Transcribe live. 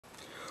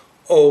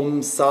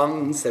Om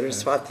Sang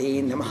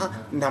Saraswati Namaha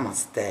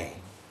Namaste.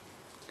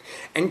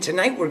 And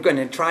tonight we're going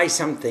to try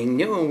something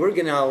new, and we're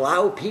going to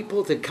allow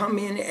people to come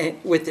in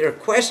with their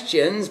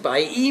questions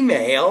by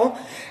email.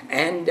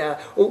 And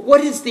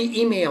what is the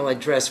email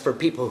address for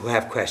people who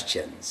have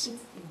questions?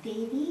 It's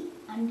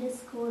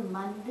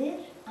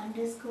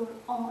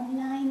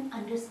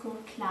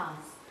Devi_mandir_online_class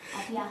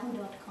at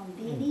yahoo.com.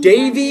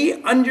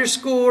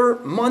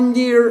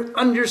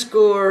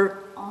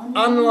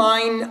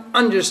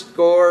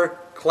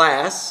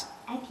 Devi_mandir_online_class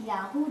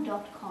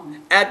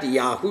at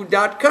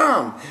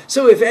yahoo.com.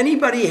 So if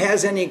anybody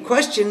has any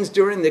questions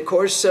during the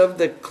course of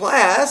the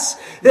class,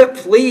 then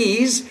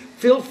please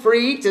feel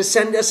free to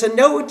send us a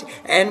note,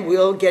 and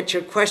we'll get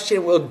your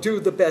question. We'll do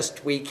the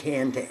best we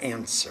can to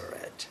answer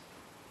it.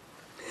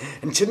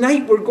 And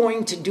tonight we're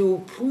going to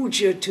do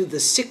puja to the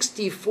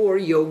 64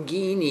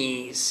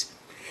 yoginis.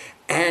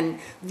 And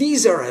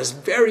these are a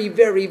very,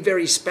 very,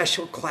 very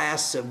special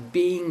class of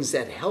beings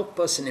that help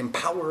us and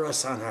empower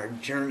us on our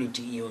journey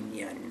to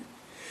union.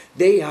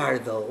 They are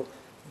the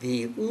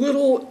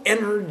little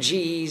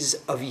energies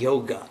of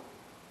yoga.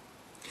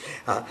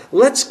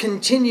 Let's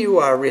continue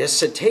our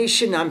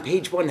recitation on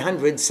page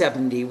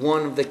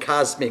 171 of the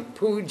Cosmic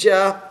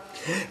Puja.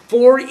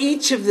 For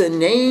each of the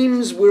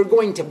names, we're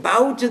going to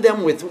bow to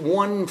them with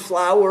one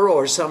flower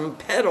or some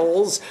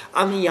petals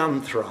on the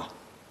yantra.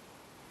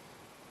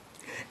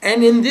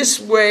 And in this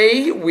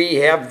way, we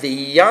have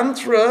the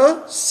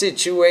yantra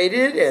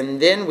situated,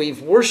 and then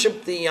we've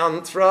worshipped the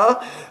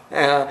yantra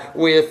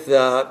with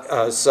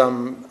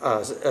some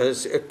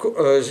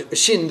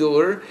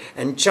shindur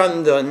and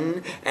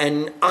chandan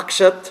and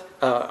akshat,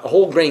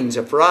 whole grains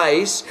of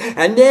rice.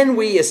 And then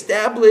we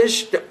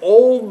established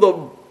all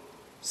the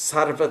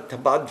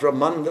Sarvatabhadra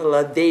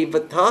Mandala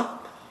Devata,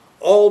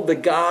 all the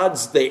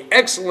gods, the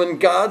excellent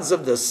gods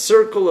of the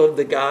circle of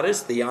the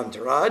goddess, the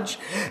entourage.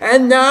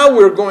 And now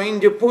we're going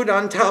to put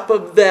on top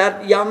of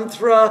that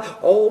yantra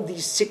all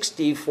these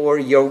 64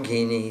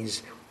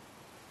 yoginis.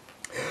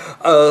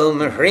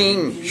 Om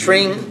Hring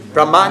Shring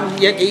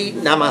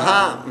Brahmanyagi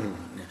Namaha.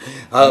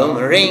 Om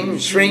Hring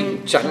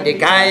Shring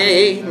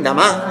Chandikaye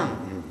Namaha.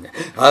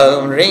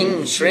 Om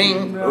Hring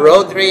Shring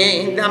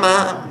Rodri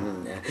Namaha.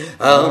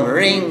 Om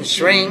Hring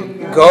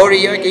Shring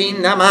Gauriyagi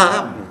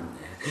Namaha.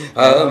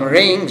 Om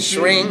Ring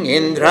Shring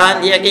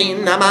Indranyagi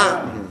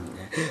Namah.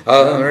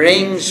 Om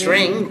Ring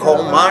Shring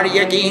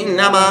Komaryagi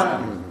Namah.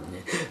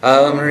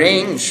 Om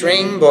Ring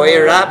Shring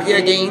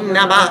Boirabhyagi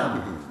Namah.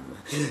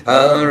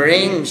 Om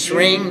Ring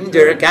Shring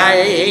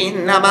Durgaye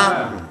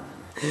Namah.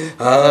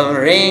 Om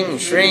Ring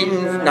Shring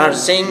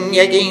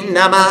Narsingyagi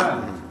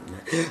Namah.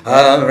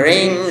 Om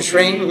Ring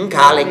Shring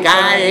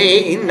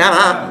Kalikaye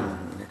Namah.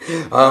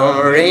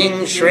 Om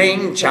Ring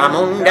Shring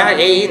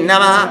Chamundaye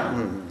Namah.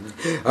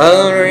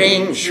 Om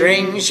Ring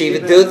Shring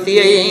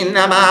Shivaduthye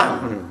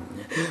Namah.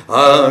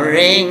 Om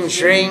Ring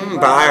Shring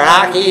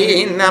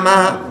Baraki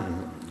Namah.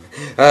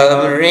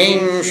 Om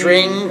Ring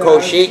Shring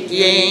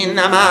Koshikye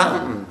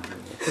Namah.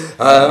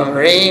 Om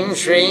Ring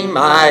Shring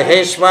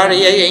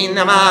Maheshwarye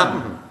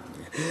Namah.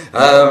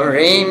 Om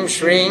Ring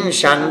Shring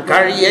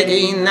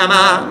Shankaryagi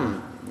Namah.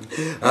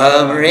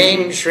 Om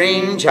Ring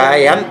Shring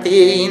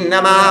Jayanti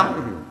Namah.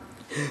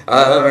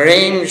 Om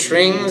Ring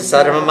Shring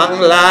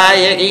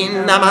Sarvamanglayagi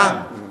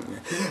Namah.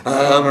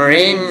 Om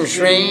Ring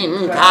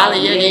Shring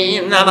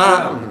Kaliyagi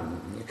Namah.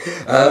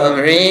 Om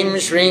Ring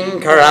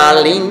Shring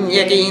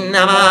Karalinyagi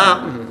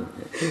Namah.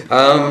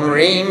 Om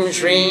Ring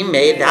Shring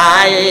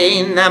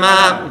Medhaye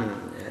Namah.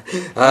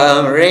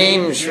 Om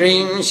Ring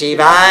Shring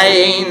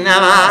Shivaye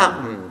Namah.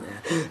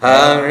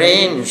 Om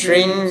Ring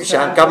Shring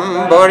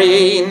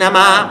Shankambori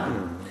Namah.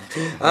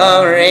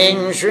 Om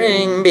Ring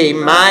Shring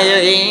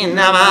Bhimayagi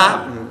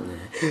Namah.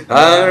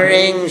 Om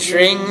Ring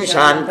Shring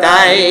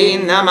Shantaye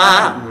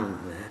Namah.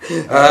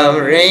 Om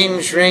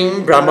Ring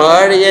Shring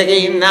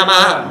Brahmaryagi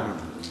Namah.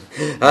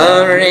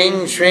 Om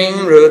Ring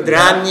Shring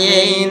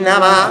Rudranya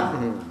Namah.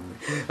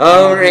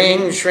 Om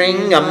Ring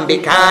Shring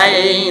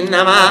Ambikaye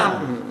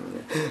Namah.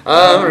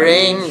 Om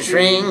Ring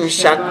Shring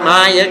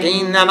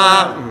Shakmayagi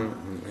Namah.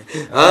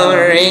 Om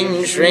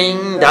Ring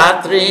Shring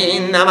Datri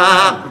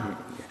Namah.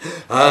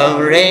 Om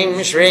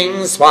Ring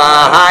Shring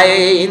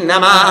Swahaye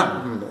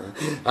Namah.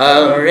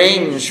 Om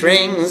Ring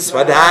Shring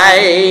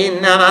Swadhaye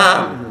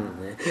Namah.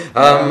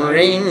 Om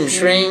Ring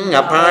Shring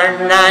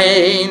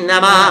Aparnaye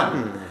Namah.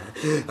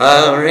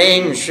 Om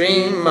Ring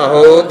Shring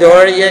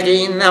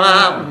Mahodoryagi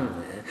Namah.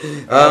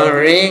 Om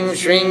Ring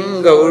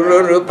Shring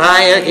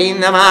Gaururupayagi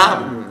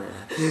Namah.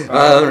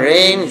 Om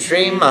Ring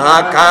Shring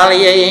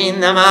Mahakaliyayi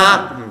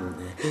Namah.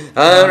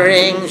 Om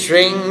Ring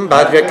Shring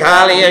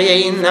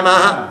Bhadrakaliyayi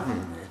Namah.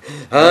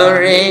 Om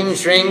Ring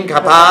Shring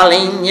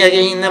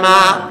Kapalinyagi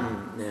Namah.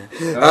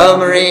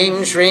 Om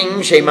Ring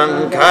Shring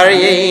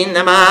Shimankaryayi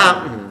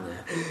Namah.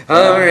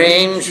 Om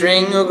Ring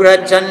Shring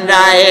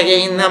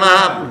Ugrachandayagi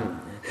Namah.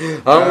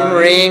 Om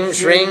Ring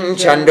Shring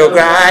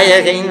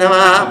Chandograyagi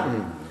Namah.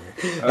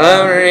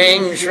 Om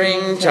Ring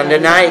Shring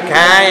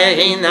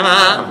Chandanayakayagi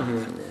Namah.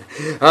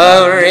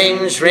 Om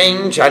Ring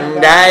Shring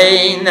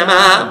Chandaye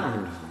Namah.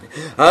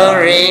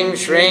 Om Ring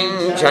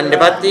Shring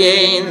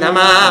Chandapatye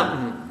Namah.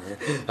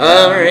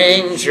 Om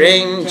Ring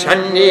Shring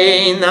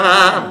Chandi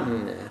Namah.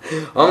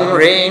 Om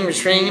Ring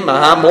Shring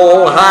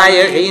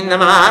Mahamohaya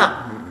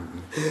Namah.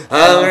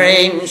 Om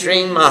Ring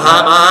Shring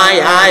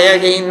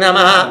Mahamaya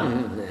Namah.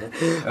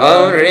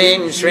 Om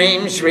Ring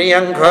Shring Shri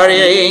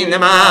Ankarya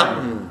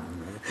Namah.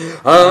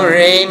 Om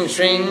Ring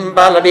Shring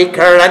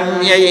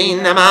Balavikaranya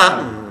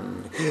Namah.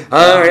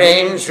 Om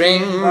Ring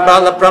Shring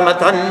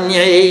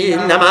Balapramatanya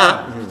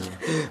Namah.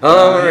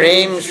 Om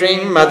Ring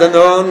Shring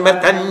Madanon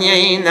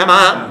Matanya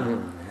Namah.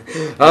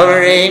 Om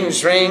Ring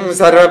Shring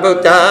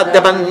Sarabhuta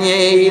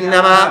Dabanye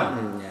Namah.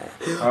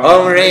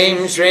 Om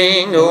Ring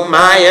Shring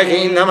Umaya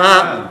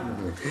Namah.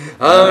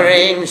 Om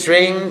Ring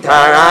Shring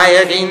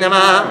Taraya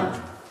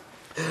Namah.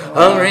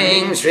 Om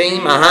Ring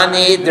Shring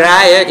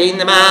Mahanidraya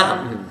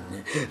Namah.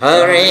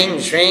 Om Ring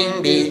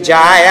Shring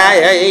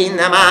Bijaya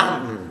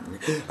Namah.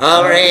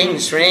 Om Ring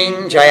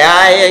Shring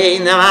Jayaya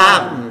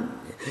Namah.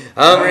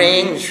 Om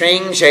Ring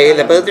Shring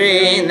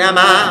Shailaputri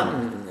Namah.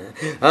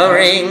 Om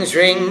Ring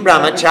Shring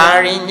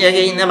Brahmacharinya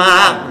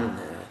Namah.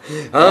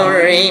 Om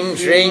Ring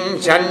Shring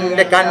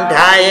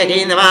Chandakantaya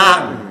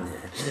Namah.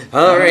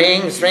 Om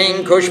Ring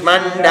Shring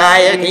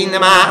Kushmandaya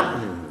Namah.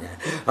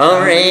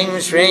 Om Ring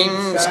Shring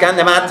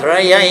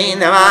Skandamatraya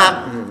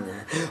Namah.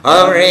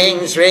 Om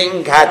Ring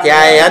Shring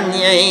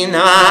Katyayanya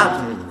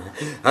Namah.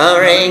 Om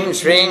Ring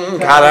Shring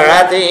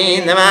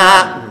Kalarati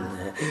Namah.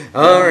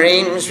 Om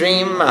Ring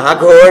Shring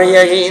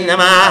Mahagorya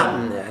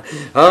Namah.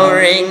 Om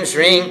Ring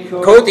Shring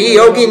Koti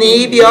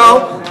Yogini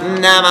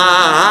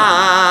Namah.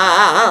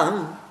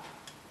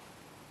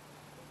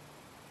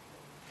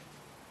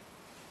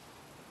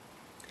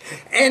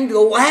 And the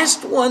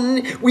last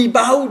one, we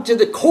bow to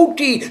the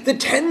Koti, the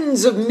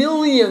tens of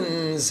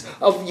millions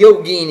of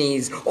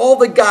yoginis, all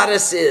the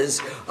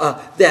goddesses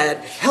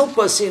that help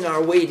us in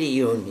our way to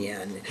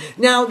union.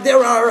 Now,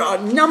 there are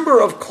a number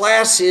of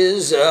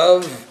classes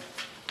of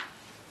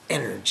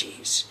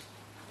energies.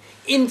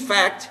 In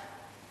fact,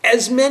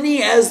 as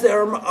many as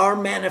there are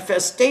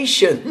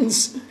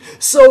manifestations,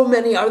 so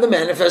many are the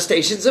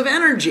manifestations of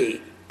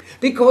energy.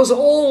 Because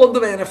all of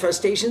the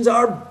manifestations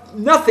are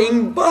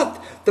nothing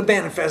but the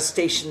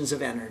manifestations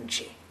of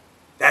energy.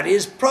 That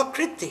is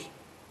Prakriti.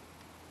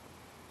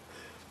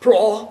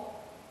 Pra,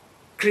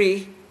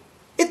 Kri,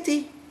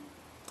 Iti.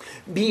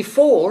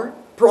 Before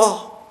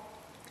Pra,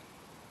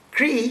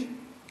 Kri,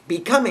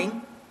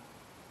 becoming,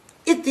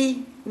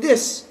 Iti,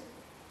 this.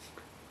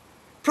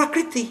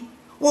 Prakriti.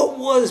 What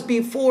was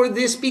before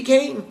this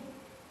became?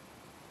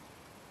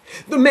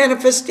 The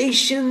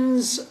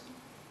manifestations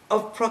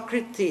of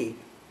Prakriti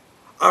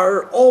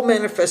are all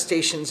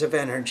manifestations of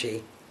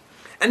energy.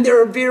 And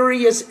there are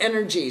various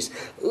energies,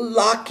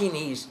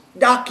 Lakinis,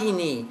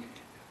 Dakini,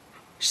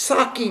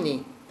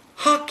 Sakini,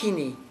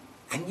 Hakini,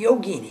 and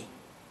Yogini.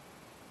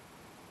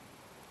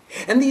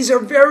 And these are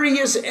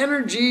various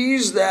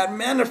energies that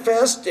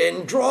manifest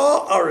and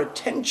draw our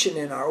attention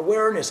and our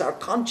awareness, our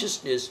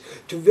consciousness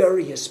to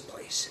various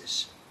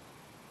places.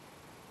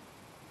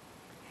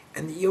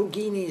 And the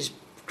yoginis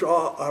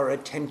draw our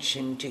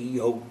attention to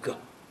yoga.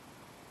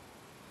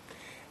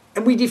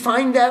 And we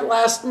defined that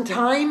last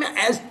time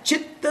as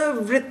Chitta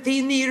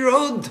Vritti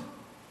Nirodh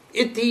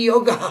Iti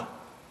Yoga.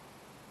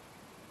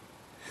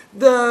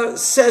 The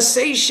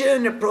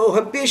cessation,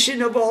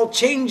 prohibition of all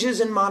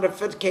changes and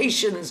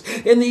modifications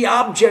in the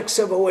objects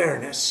of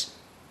awareness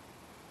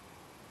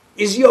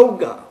is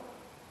yoga.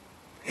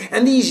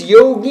 And these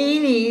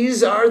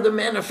yoginis are the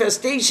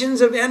manifestations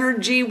of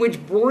energy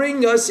which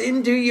bring us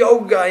into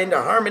yoga, into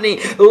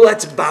harmony.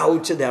 Let's bow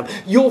to them.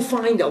 You'll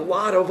find a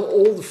lot of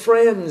old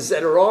friends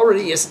that are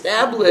already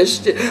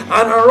established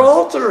on our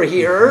altar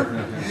here.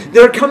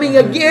 They're coming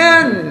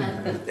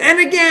again and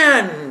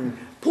again.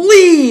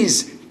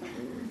 Please,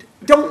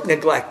 don't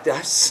neglect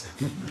us.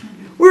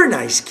 We're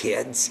nice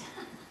kids.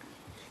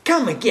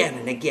 Come again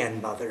and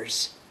again,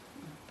 mothers.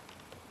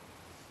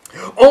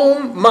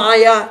 Om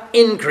Maya,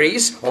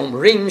 increase. Om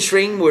Rim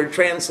Shrim, we're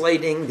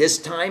translating this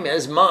time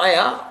as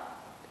Maya.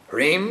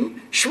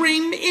 Rim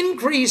Shrim,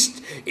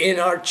 increased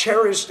in our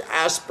cherished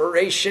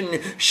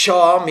aspiration.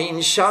 Sha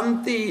means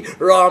Shanti.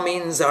 Ra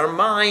means our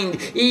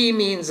mind. E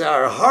means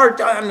our heart.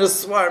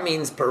 Anuswar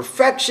means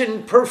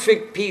perfection,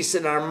 perfect peace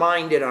in our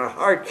mind and our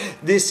heart.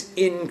 This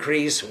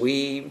increase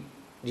we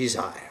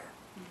desire.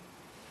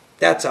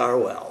 That's our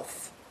wealth.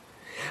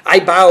 I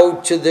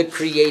bow to the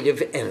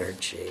creative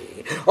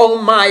energy.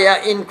 O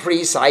Maya,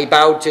 increase, I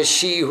bow to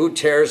she who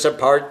tears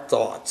apart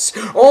thoughts.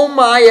 O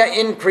Maya,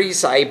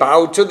 increase, I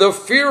bow to the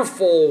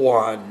fearful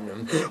one.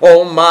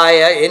 O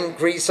Maya,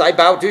 increase, I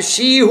bow to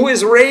she who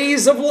is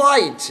rays of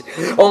light.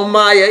 O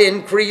Maya,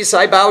 increase,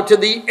 I bow to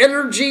the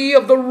energy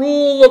of the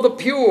rule of the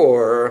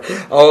pure.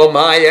 O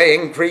Maya,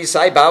 increase,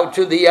 I bow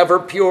to the ever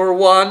pure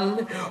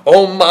one.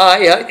 O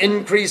Maya,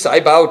 increase,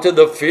 I bow to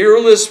the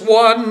fearless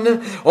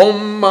one. O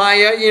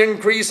Maya,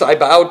 increase, I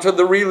bow to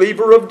the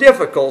reliever of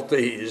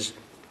difficulties.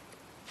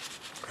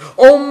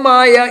 O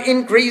Maya,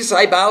 increase,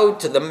 I bow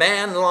to the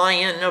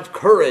man-lion of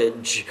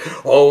courage.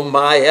 O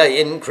Maya,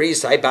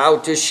 increase, I bow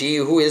to she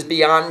who is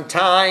beyond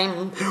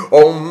time.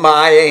 O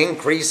Maya,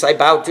 increase, I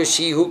bow to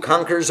she who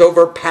conquers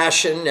over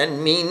passion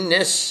and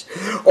meanness.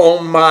 O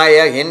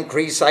Maya,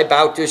 increase, I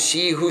bow to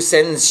she who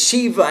sends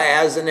Shiva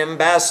as an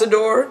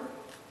ambassador.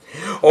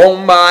 O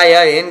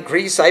Maya,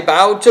 increase, I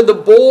bow to the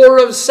boar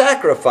of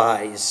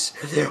sacrifice.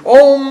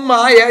 O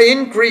Maya,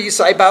 increase,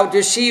 I bow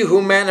to she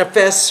who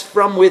manifests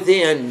from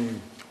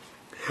within.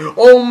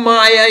 O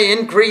Maya,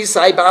 increase,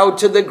 I bow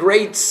to the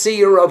great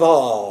seer of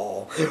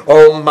all.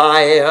 O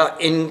Maya,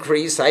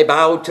 increase, I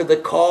bow to the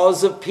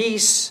cause of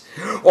peace.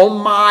 O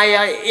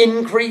Maya,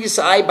 increase,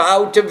 I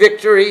bow to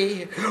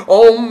victory.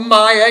 O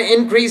Maya,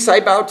 increase,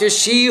 I bow to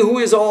she who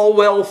is all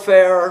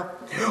welfare.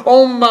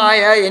 O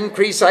Maya,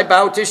 increase, I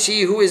bow to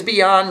she who is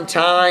beyond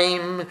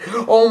time.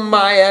 O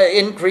Maya,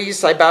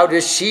 increase, I bow to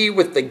she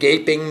with the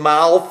gaping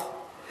mouth.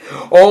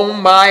 O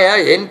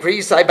Maya,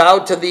 increase, I bow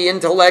to the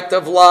intellect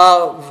of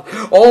love.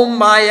 O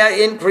Maya,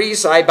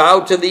 increase, I bow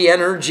to the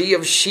energy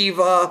of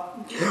Shiva.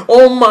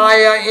 O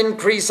Maya,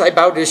 increase, I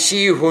bow to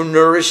she who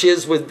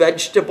nourishes with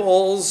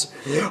vegetables.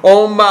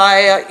 O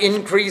Maya,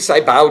 increase,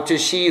 I bow to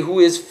she who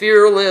is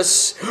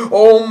fearless.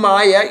 O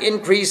Maya,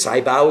 increase,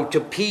 I bow to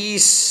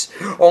peace.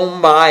 O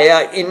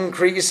Maya,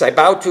 increase, I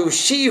bow to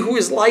she who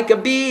is like a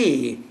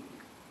bee.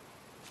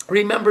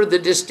 Remember the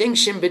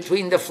distinction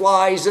between the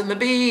flies and the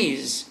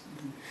bees.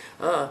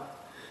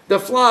 The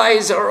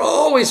flies are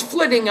always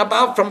flitting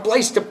about from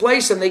place to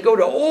place, and they go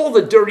to all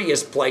the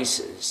dirtiest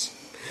places.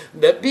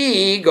 The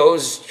bee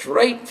goes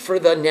straight for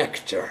the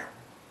nectar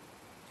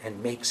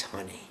and makes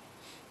honey.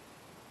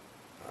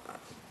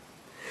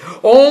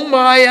 O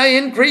Maya,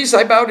 increase,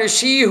 I bow to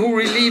she who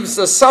relieves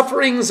the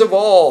sufferings of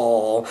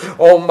all.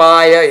 O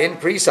Maya,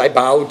 increase, I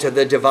bow to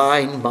the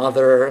Divine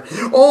Mother.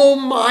 O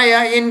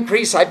Maya,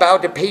 increase, I bow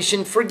to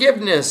patient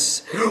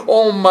forgiveness.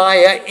 O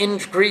Maya,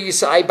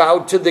 increase, I bow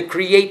to the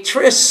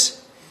Creatress.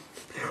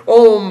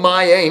 O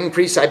Maya,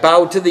 increase, I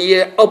bow to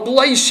the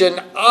oblation,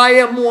 I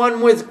am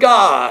one with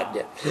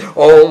God.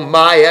 O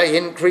Maya,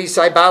 increase,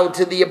 I bow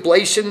to the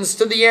oblations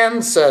to the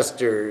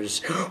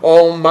ancestors.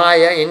 O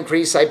Maya,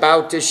 increase, I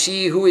bow to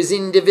she who is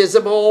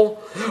indivisible.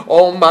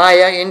 O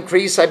Maya,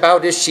 increase, I bow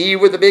to she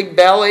with a big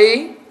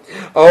belly.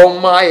 O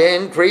Maya,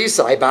 increase,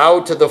 I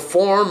bow to the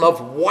form of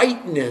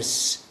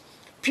whiteness,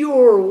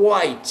 pure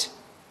white.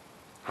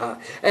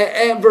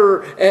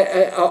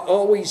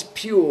 Always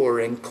pure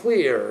and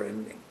clear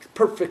and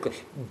perfectly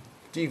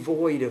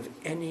devoid of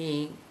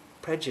any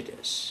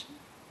prejudice,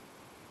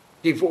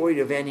 devoid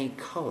of any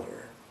color.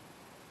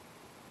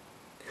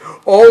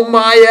 O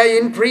Maya,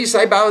 increase,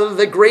 I bow to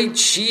the great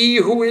she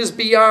who is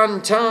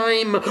beyond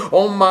time.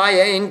 O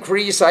Maya,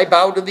 increase, I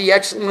bow to the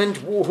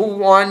excellent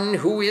one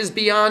who is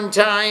beyond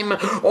time.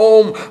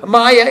 O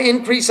Maya,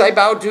 increase, I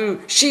bow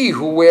to she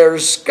who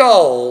wears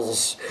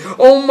skulls.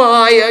 O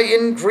Maya,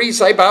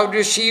 increase, I bow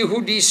to she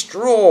who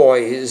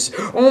destroys.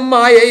 O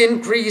Maya,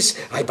 increase,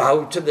 I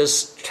bow to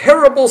this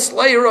terrible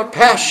slayer of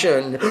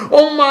passion.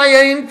 O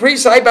Maya,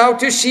 increase, I bow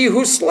to she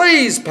who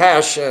slays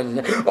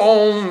passion.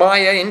 O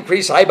Maya,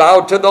 increase, I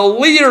bow to the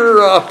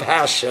leader of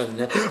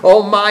passion.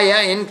 O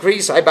Maya,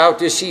 increase, I bow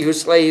to she who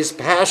slays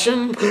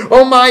passion.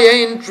 O Maya,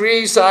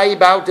 increase, I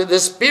bow to the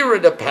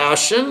spirit of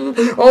passion.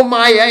 O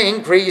Maya,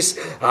 increase,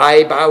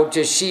 I bow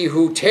to she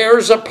who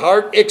tears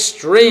apart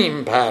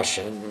extreme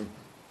passion.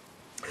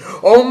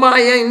 O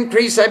Maya,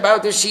 increase, I bow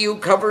to she who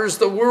covers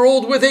the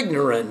world with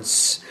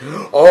ignorance.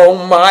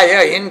 O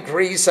Maya,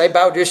 increase, I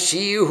bow to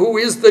she who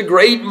is the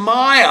great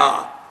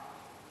Maya.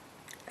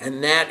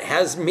 And that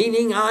has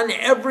meaning on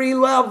every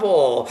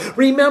level.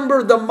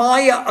 Remember, the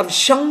Maya of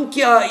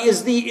Shankya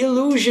is the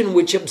illusion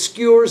which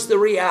obscures the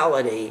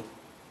reality.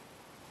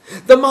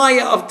 The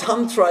Maya of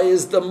Tantra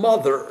is the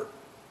mother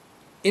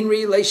in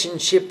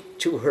relationship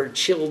to her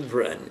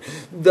children.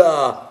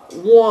 The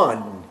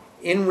one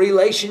in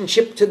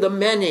relationship to the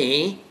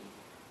many,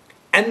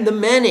 and the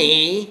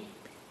many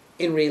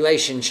in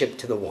relationship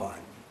to the one.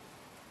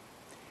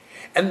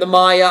 And the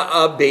Maya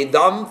of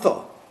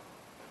Vedanta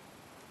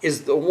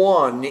is the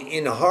one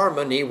in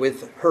harmony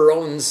with her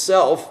own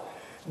self.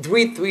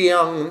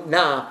 Dvitviyam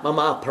na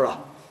mamapara.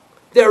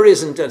 There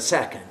isn't a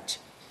second.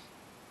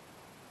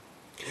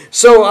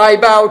 So I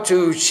bow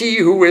to she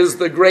who is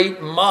the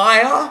great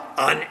Maya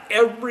on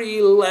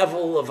every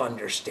level of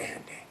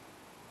understanding.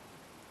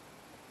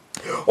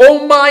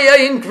 O Maya,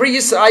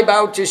 increase, I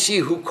bow to she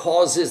who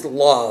causes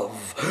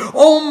love.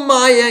 O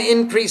Maya,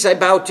 increase, I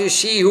bow to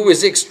she who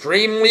is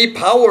extremely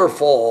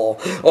powerful.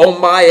 O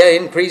Maya,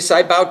 increase,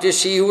 I bow to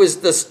she who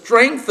is the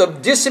strength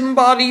of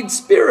disembodied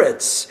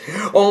spirits.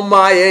 O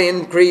Maya,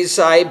 increase,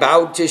 I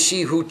bow to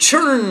she who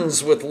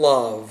churns with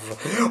love.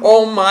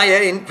 O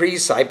Maya,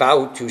 increase, I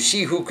bow to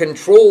she who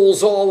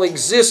controls all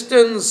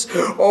existence.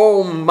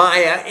 O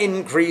Maya,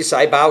 increase,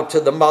 I bow to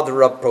the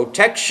mother of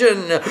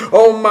protection.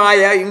 O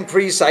Maya,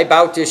 increase, I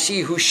bow to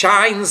she who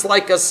shines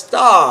like a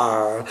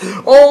star.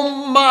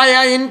 O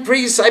Maya,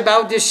 increase, I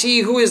bow to she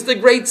who is the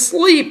great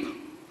sleep.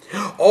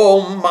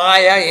 O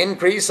Maya,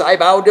 increase, I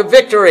bow to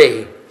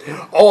victory.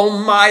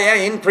 Om Maya,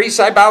 increase,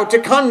 I bow to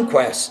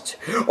conquest.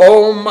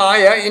 Om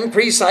Maya,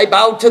 increase, I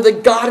bow to the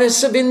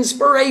goddess of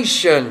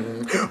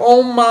inspiration.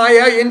 Om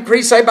Maya,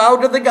 increase, I bow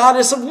to the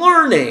goddess of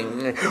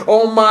learning.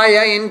 Om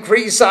Maya,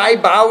 increase, I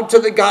bow to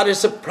the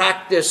goddess of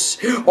practice.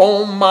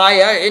 Om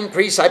Maya,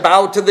 increase, I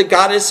bow to the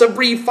goddess of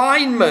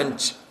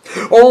refinement.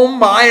 Om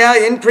Maya,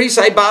 increase,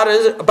 I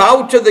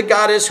bow to the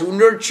goddess who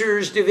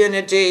nurtures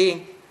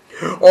divinity.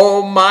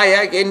 Om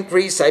Maya,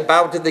 increase, I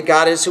bow to the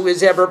goddess who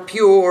is ever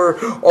pure.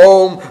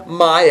 Om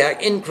Maya,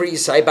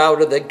 increase, I bow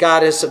to the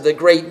goddess of the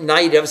great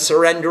night of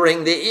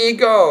surrendering the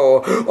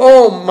ego.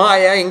 Om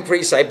Maya,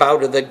 increase, I bow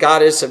to the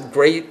goddess of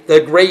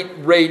the great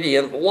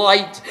radiant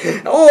light.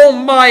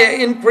 Om Maya,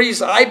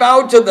 increase, I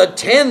bow to the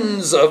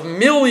tens of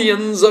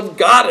millions of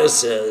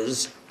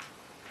goddesses.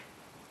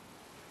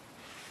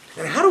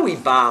 And how do we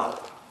bow?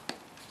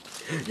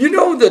 You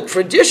know, the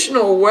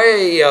traditional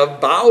way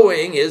of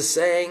bowing is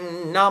saying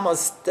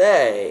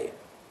namaste.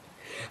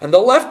 And the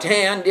left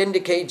hand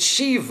indicates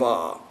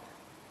Shiva,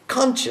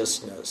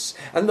 consciousness.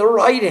 And the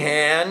right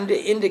hand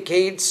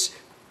indicates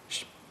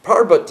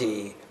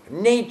Parvati,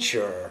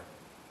 nature,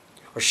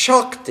 or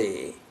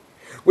Shakti.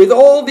 With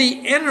all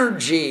the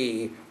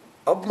energy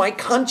of my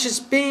conscious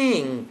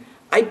being,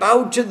 I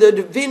bow to the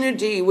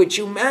divinity which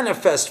you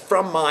manifest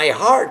from my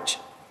heart.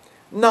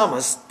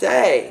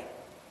 Namaste.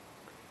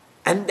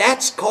 And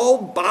that's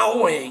called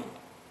bowing.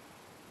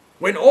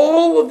 When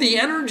all of the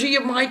energy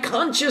of my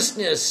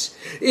consciousness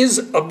is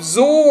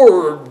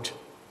absorbed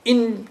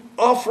in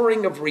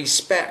offering of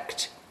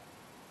respect.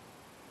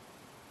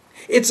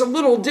 It's a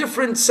little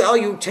different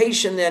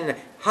salutation than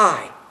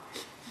hi.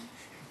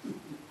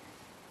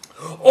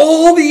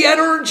 All the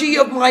energy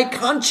of my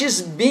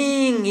conscious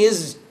being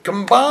is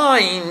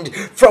combined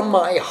from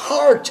my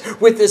heart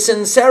with the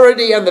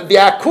sincerity and the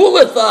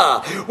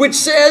vyakulatha, which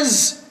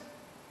says,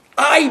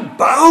 I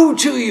bow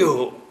to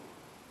you.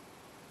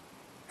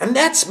 And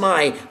that's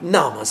my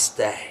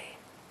namaste.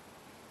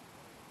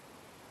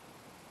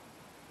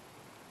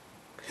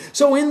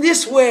 So in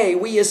this way,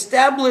 we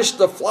establish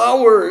the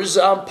flowers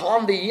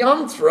upon the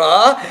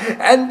yantra,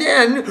 and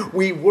then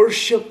we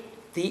worship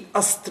the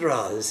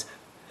astras,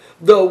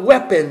 the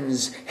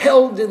weapons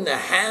held in the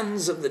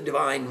hands of the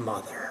Divine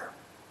Mother.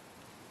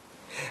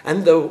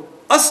 And the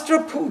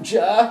Astra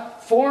Puja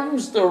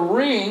forms the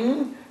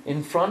ring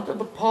in front of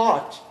the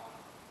pot.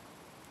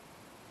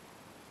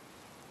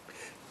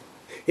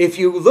 If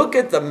you look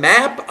at the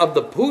map of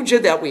the puja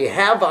that we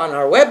have on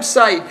our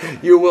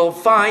website, you will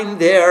find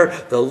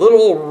there the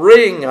little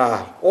ring,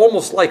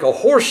 almost like a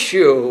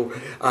horseshoe,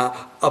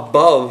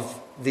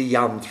 above the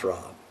yantra.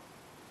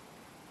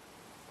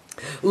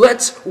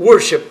 Let's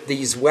worship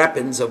these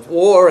weapons of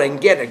war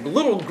and get a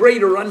little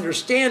greater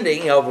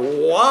understanding of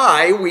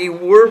why we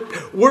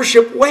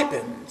worship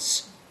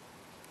weapons.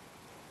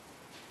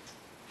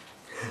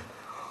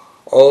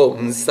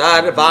 Om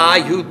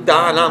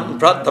Sarvayudanam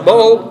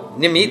Pratamo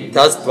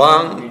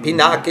Nimittastvang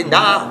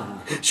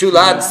Pinakinam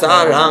Shulat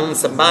Sarang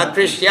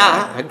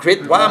Samatrishya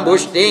Kritvam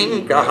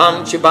Bushting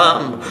Graham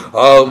Shubam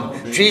Om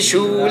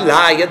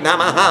Trishulaya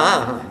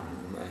Namaha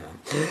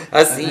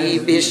Asi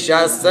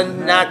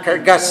Vishasana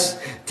Kargas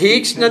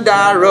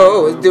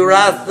Tikshnadaro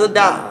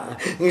Durathada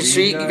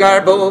Shri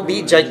Garbo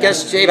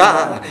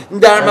Bijakasyeva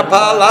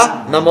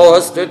Dharmapala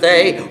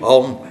Namostute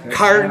Om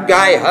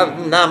Kargaya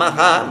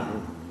Namaha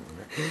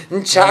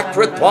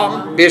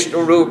Chakratvam Vishnu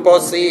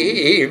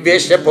Ruposi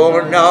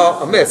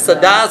Vishapurno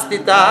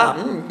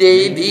Misadastita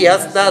Devi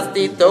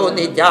Astastito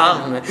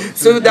Nityam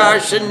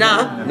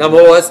Sudarshana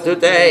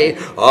Namostute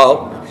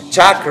Om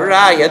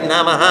Chakraya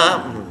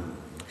Namaha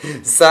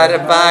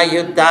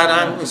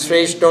Sarvayudanam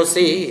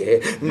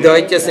Shreshtosi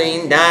Doitya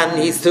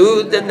Sindani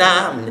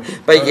Sudanam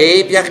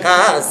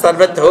Payebhyaka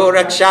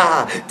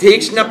Sarvatoraksha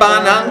Tikshna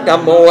Banam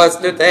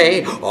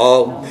Namostute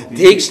Om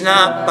Tikshna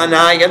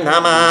Panaya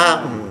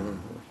Namaha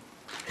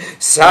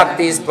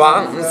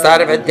Saktisvam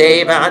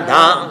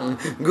Sarvadevanam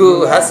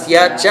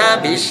Guhasya Cha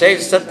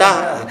Vishesata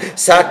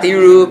Sakti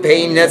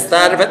Rupena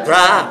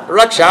Sarvatra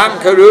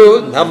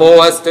Rakshankaru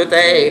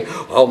Namostute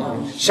Om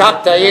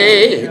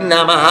Shaktaye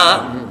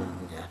Namaha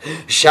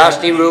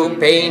Shashti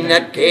Rupena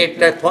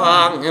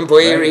Ketatwang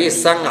Vairi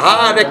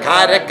Sanghara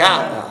Karaka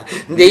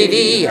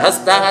Devi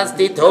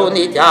Hastastito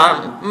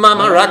Nityam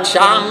Mama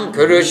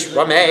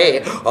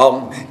Rakshankarushvame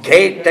Om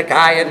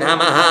Ketakaya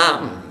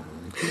Namaha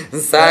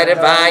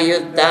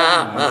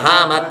Sarvayuta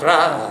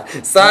Mahamatra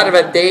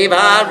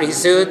Sarvadeva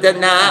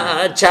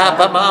Risudana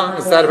Chapamam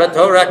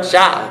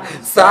Sarvatoraksha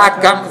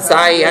Sakam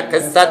Sayaka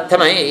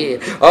Satamai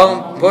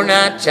Om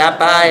Purna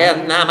Chapaya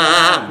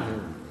Namah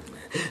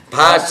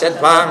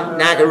Pashatvam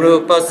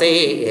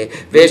Nagaruposi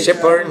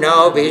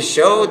Vishapurno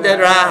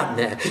Vishodaram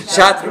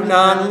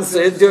Shatrunam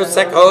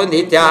Siddhusako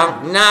Nityam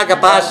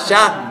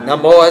Nagapasha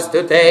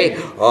Namostute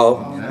Om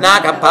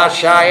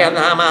Nagapashaya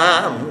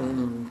Namah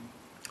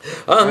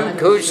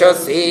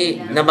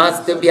Ankushasi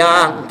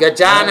Namastubhyam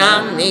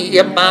Gajanam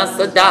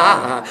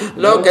Niyamasada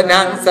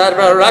Lokanam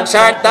Sarva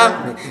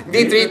Rakshartam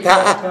Vidrita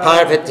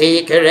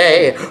Parvati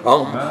Kare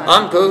Om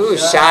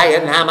Ankushaya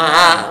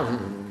Namaha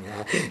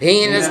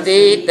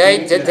Hinasti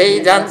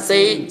Daichati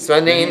Dansi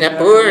Swanina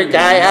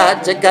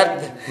Purgaya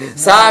Jagat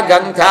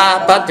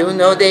Saganta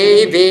Patuno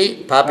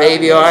Devi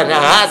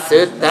Papavyorna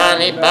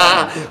Sutani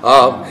Pa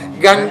Om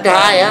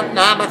Gantaya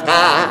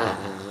Namaka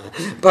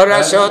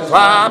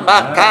Parashotva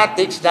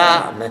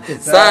Bhakatikstam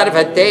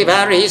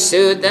Sarvadevari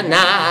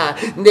Sudana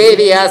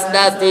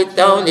Devyasnasti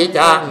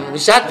Tonitam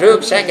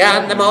Shatruk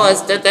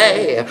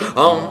Shagandamostate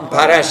Om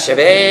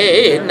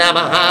Parashave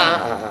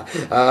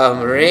Namaha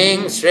Om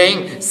Ring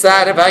String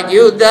Sarva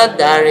Yuddha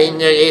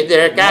Darinya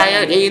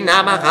Yidirkaya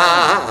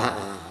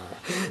Namaha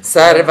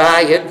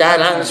Sarva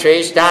Yuddhanam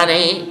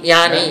Shrestani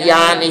Yani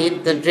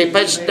Yani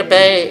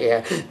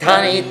Tripashtape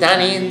Tani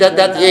Tani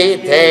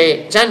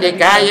Dadatyete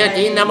Chandikaya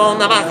Ki Namo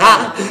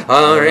Namaha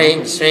Om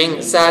Ring String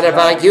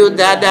Sarva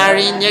Yuddha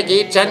Darinya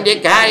Ki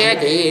Chandikaya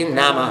Ki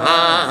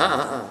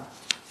Namaha.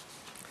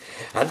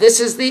 This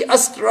is the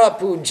Astra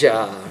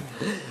Puja.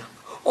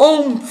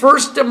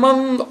 First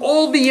among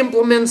all the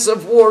implements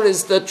of war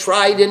is the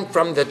trident.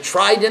 From the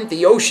trident,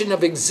 the ocean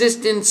of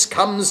existence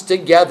comes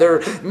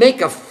together.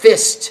 Make a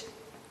fist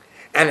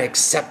and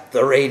accept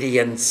the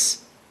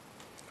radiance.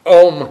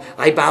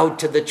 I bow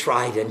to the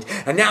trident.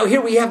 And now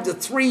here we have the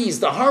threes,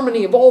 the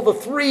harmony of all the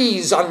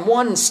threes on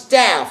one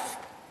staff.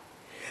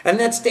 And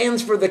that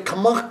stands for the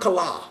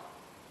Kamakala.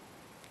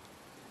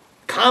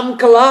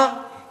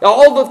 Kamkala,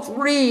 all the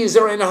threes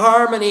are in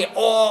harmony.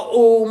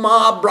 O,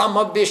 Ma,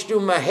 Brahma, Vishnu,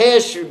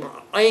 Mahesh,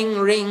 Aing,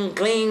 Ring,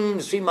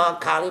 Kling, Sri Ma,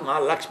 Kali, Ma,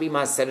 Lakshmi,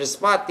 Ma,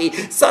 Saraswati,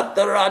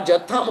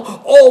 Sattaraja, Tam.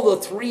 All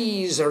the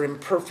threes are in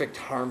perfect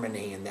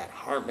harmony, and that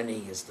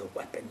harmony is the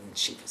weapon in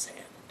Shiva's hand.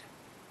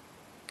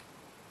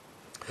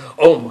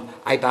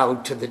 I bow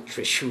to the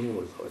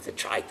Trishul, or the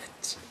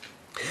trident.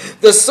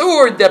 The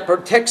sword that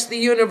protects the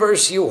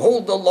universe, you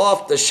hold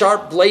aloft the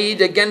sharp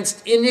blade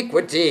against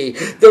iniquity,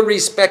 the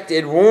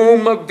respected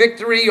womb of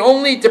victory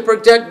only to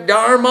protect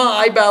Dharma.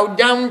 I bow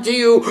down to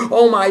you.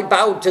 I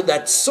bow to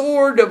that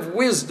sword of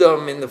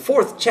wisdom. In the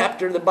 4th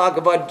chapter of the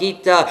Bhagavad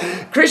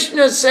Gita,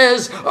 Krishna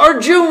says,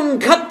 Arjun,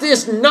 cut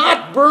this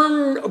knot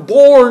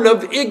born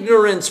of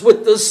ignorance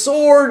with the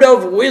sword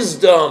of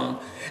wisdom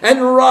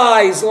and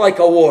rise like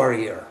a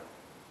warrior.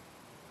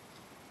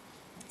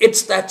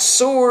 It's that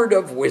sword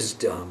of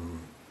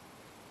wisdom.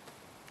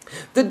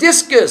 The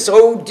discus,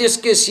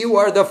 discus, you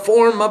are the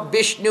form of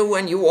Vishnu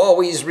and you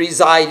always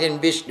reside in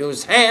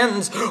Vishnu's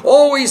hands,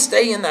 always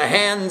stay in the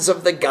hands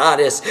of the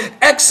goddess.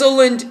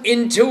 Excellent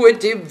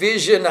intuitive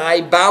vision,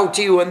 I bow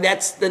to you, and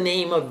that's the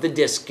name of the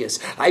discus.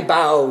 I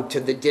bow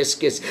to the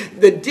discus.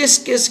 The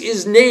discus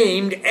is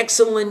named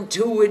excellent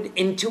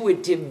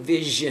intuitive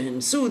vision,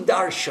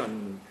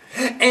 Sudarshan,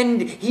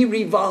 and he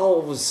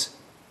revolves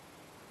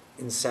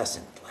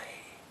incessantly.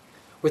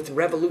 With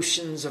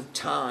revolutions of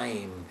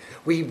time,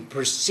 we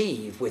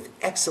perceive with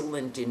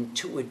excellent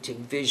intuitive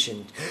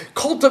vision,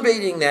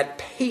 cultivating that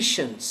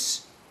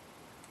patience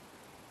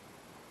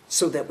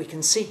so that we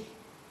can see.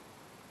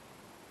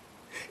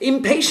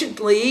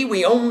 Impatiently,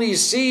 we only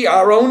see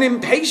our own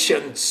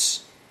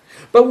impatience.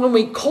 But when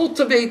we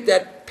cultivate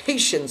that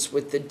patience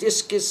with the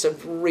discus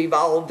of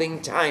revolving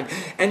time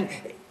and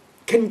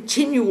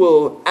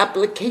continual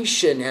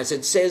application, as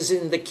it says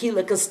in the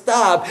Kilaka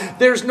Stab,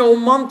 there's no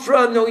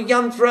mantra, no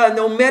yantra,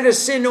 no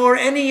medicine, or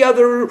any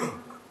other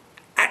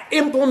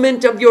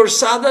implement of your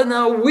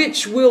sadhana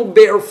which will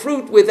bear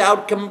fruit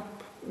without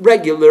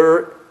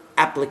regular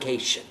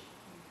application.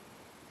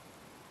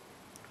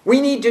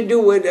 We need to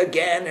do it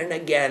again and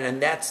again,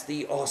 and that's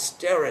the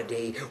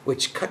austerity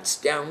which cuts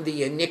down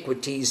the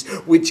iniquities,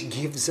 which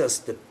gives us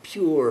the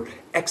pure,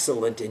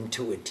 excellent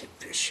intuitive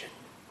vision.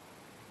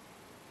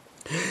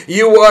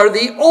 You are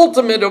the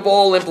ultimate of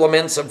all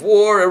implements of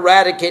war,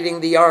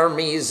 eradicating the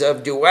armies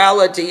of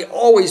duality,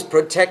 always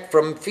protect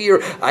from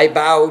fear. I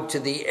bow to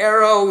the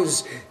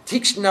arrows,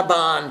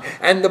 Tikshnaban,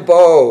 and the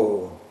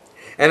bow.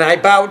 And I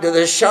bow to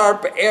the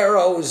sharp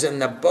arrows and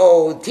the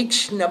bow,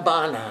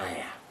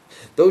 Tikshnabanaya.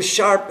 Those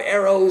sharp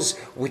arrows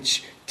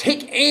which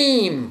take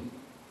aim.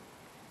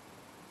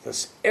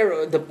 This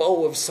arrow, the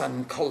bow of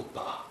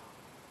Sankalpa,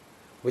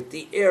 with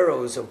the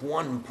arrows of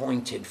one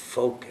pointed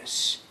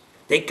focus.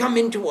 They come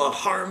into a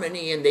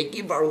harmony and they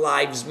give our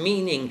lives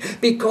meaning,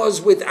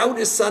 because without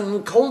a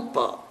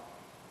sankalpa,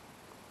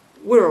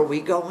 where are we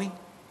going?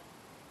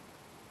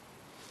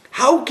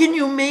 How can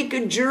you make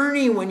a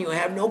journey when you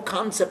have no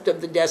concept of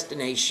the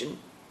destination?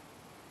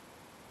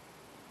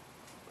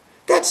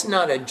 That's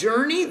not a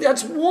journey,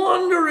 that's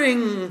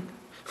wandering.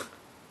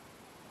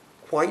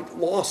 Quite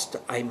lost,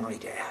 I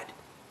might add.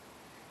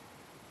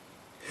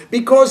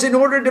 Because in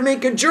order to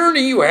make a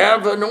journey, you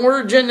have an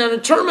origin and a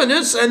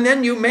terminus, and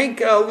then you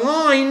make a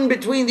line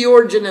between the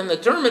origin and the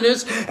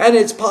terminus, and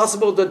it's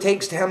possible to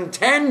take some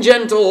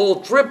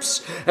tangential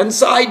trips and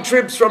side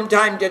trips from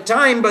time to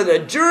time, but a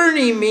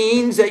journey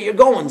means that you're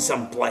going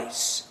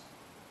someplace.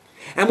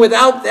 And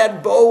without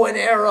that bow and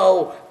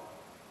arrow,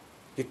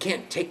 you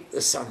can't take the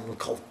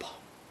sankalpa.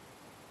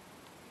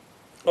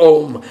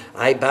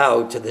 I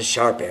bow to the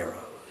sharp arrows.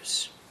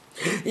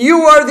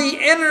 You are the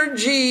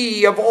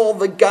energy of all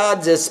the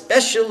gods,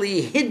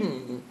 especially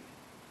hidden.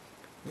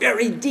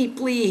 very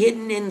deeply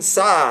hidden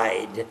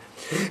inside.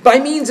 By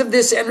means of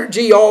this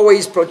energy,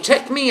 always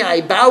protect me. I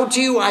bow to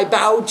you. I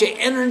bow to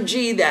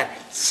energy,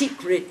 that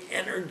secret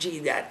energy,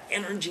 that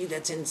energy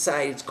that's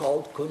inside. It's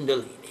called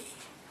Kundalini.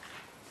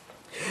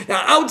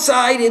 Now,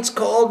 outside, it's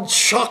called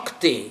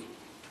Shakti.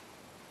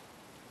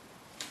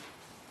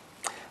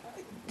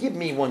 Give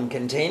me one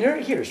container.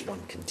 Here's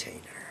one container.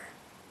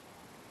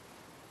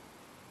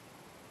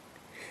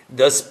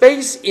 The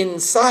space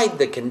inside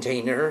the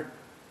container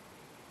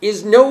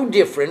is no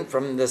different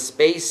from the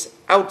space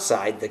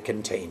outside the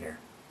container.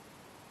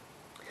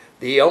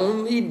 The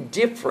only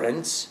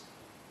difference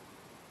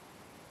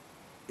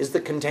is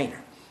the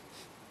container.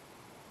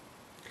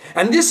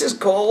 And this is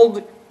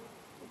called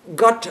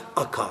Gat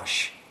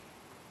Akash,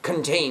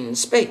 contained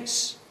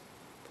space.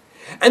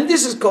 And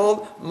this is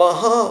called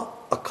Maha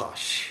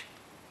Akash,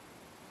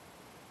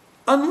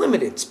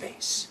 unlimited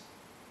space.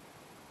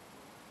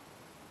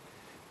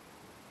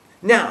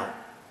 Now,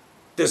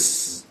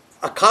 this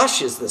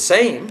Akash is the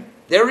same.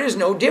 There is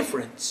no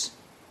difference.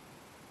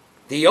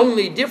 The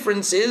only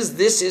difference is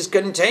this is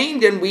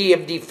contained and we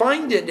have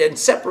defined it and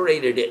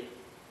separated it.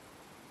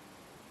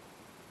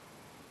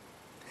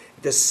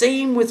 The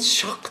same with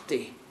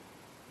Shakti.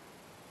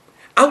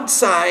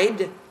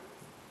 Outside,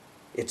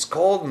 it's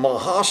called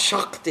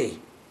Mahashakti.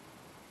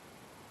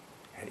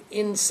 And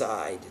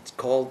inside, it's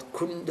called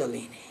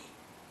Kundalini.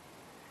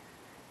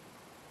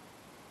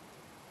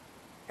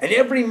 And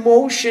every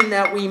motion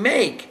that we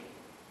make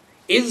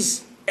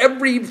is,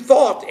 every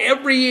thought,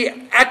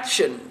 every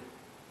action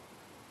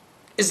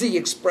is the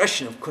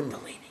expression of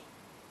Kundalini.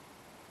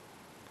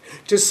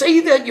 To say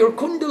that your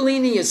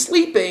Kundalini is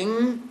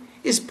sleeping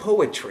is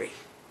poetry.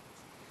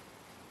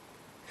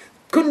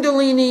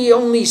 Kundalini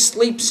only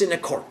sleeps in a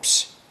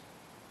corpse.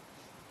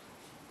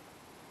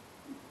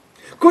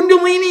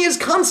 Kundalini is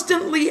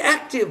constantly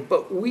active,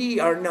 but we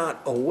are not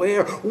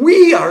aware.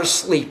 We are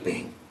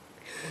sleeping.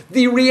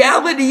 The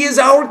reality is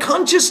our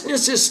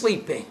consciousness is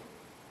sleeping.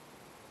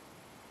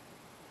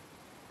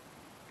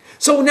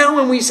 So now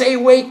when we say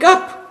wake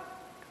up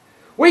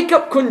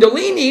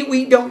Kundalini,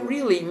 we don't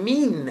really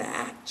mean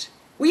that.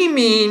 We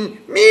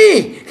mean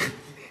me.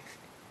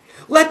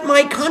 Let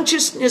my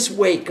consciousness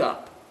wake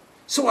up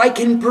so I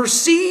can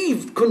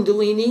perceive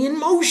Kundalini in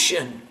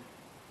motion.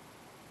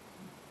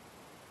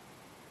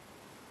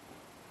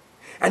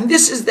 And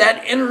this is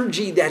that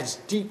energy that's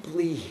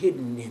deeply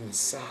hidden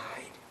inside.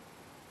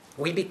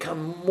 We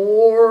become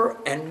more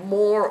and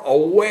more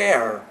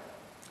aware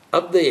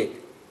of the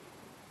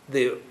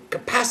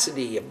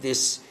capacity of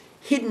this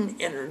hidden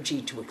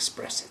energy to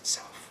express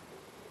itself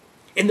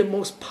in the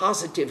most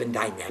positive and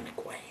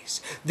dynamic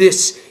ways.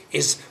 This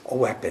is a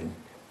weapon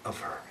of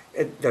her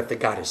that the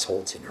goddess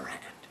holds in her hand.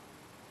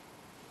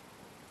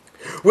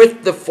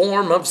 With the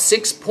form of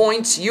 6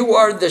 points, you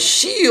are the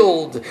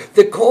shield,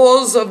 the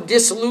cause of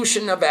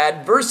dissolution of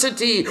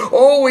adversity.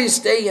 Always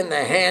stay in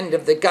the hand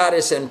of the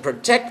goddess and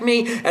protect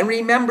me. And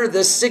remember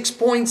the 6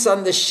 points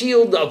on the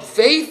shield of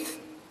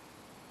faith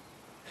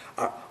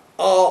are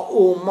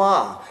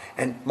Auma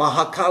and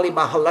Mahakali,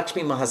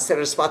 Mahalakshmi,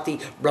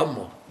 Mahasaraswati,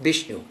 Brahma,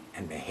 Vishnu,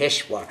 and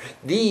Maheshwar.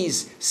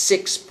 These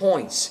 6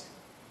 points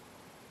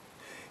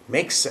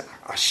makes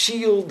a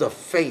shield of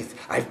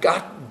faith. I've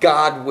got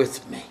God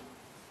with me.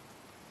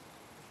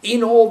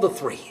 In all the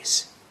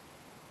threes.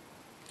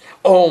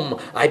 Om,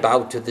 I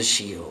bow to the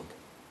shield.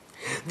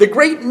 The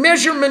great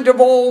measurement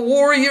of all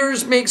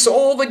warriors makes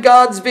all the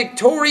gods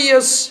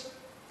victorious.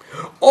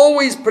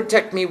 Always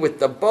protect me with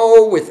the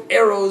bow, with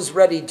arrows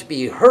ready to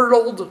be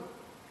hurled.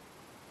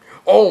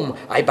 Om,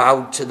 I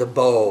bow to the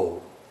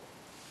bow.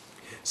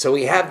 So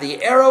we have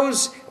the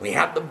arrows, we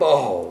have the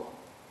bow.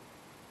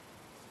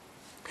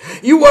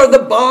 You are the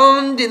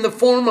bond in the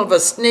form of a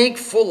snake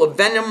full of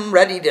venom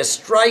ready to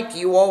strike.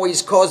 You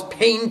always cause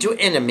pain to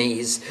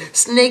enemies.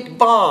 Snake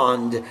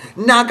bond,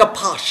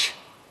 Nagapash.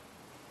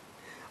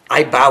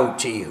 I bow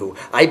to you.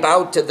 I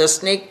bow to the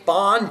snake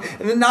bond.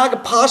 And the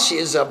Nagapash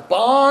is a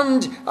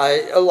bond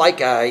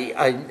like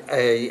a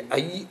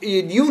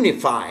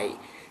unify.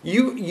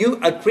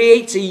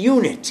 Creates a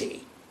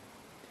unity.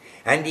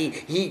 And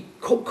he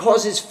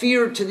causes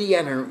fear to the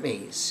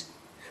enemies.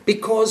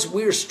 Because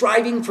we're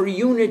striving for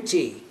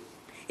unity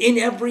in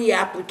every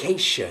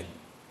application.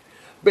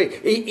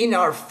 In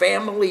our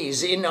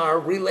families, in our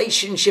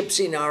relationships,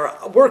 in our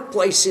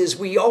workplaces,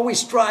 we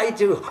always try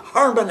to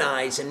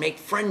harmonize and make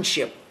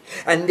friendship.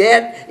 And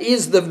that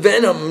is the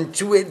venom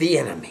to the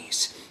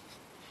enemies.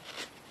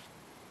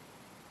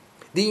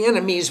 The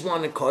enemies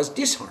want to cause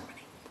disharmony.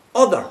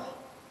 Other.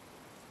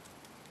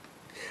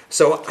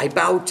 So I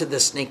bow to the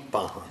snake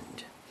bond.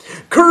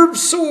 Curved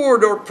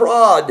sword or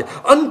prod,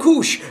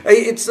 Ankush,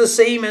 it's the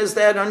same as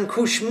that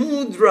Ankush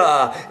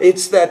mudra.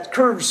 It's that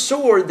curved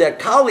sword that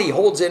Kali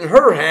holds in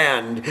her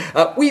hand.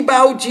 We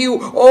bow to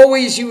you,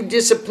 always you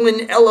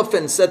discipline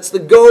elephants. That's the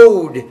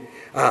goad.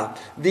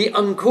 The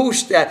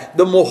Ankush,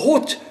 the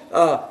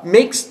Mohut,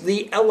 makes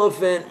the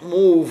elephant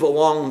move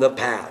along the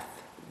path.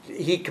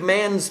 He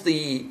commands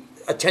the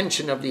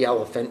attention of the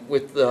elephant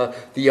with the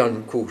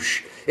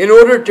Ankush. In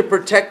order to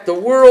protect the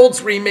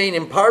worlds remain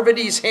in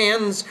Parvati's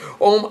hands,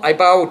 Om, I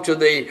bow to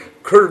the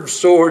curved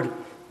sword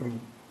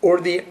or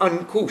the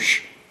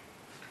Ankush.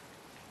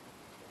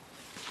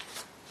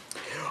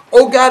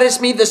 O goddess,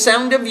 may the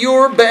sound of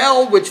your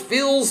bell, which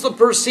fills the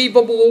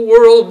perceivable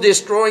world,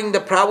 destroying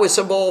the prowess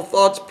of all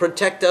thoughts,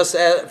 protect us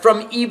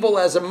from evil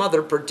as a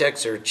mother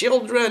protects her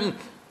children.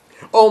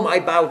 Om,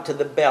 I bow to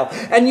the bell.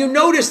 And you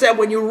notice that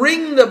when you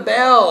ring the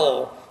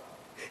bell,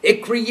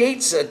 it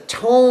creates a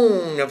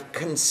tone of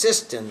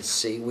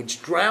consistency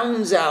which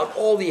drowns out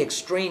all the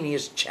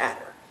extraneous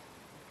chatter.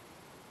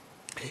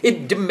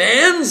 It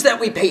demands that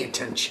we pay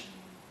attention.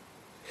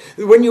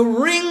 When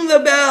you ring the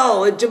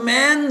bell, it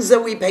demands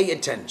that we pay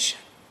attention.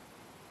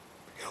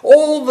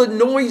 All the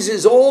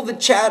noises, all the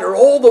chatter,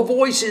 all the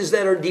voices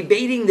that are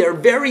debating their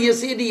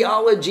various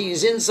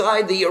ideologies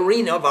inside the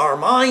arena of our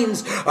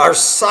minds are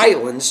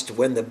silenced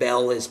when the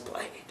bell is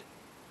played.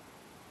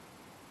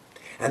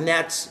 And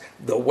that's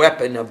the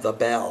weapon of the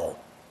bell.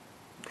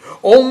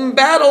 Om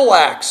battle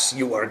axe,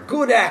 you are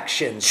good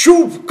action,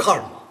 Shuv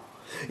karma.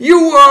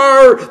 You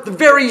are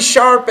very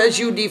sharp as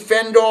you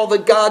defend all the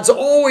gods.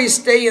 Always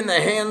stay in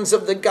the hands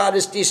of the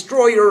goddess,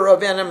 destroyer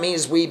of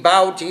enemies. We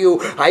bow to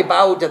you. I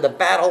bow to the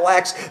battle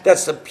axe.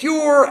 That's the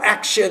pure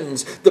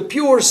actions, the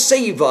pure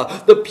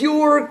seva, the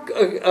pure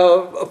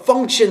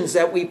functions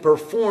that we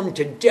perform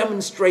to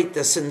demonstrate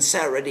the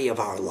sincerity of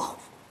our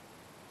love.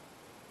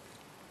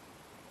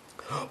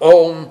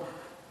 Om,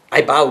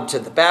 I bow to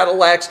the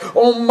battle axe.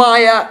 Om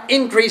Maya,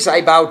 increase.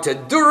 I bow to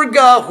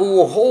Durga,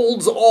 who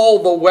holds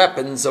all the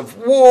weapons of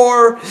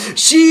war.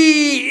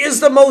 She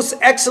is the most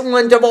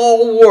excellent of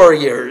all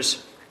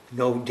warriors,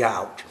 no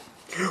doubt.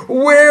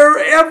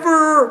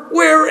 Wherever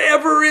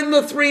in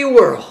the three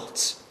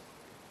worlds,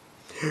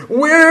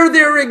 where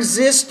there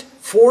exist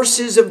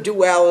forces of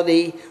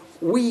duality,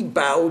 we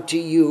bow to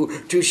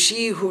you. To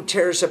she who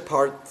tears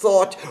apart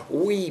thought,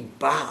 we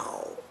bow.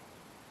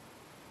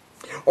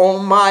 O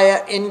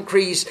Maya,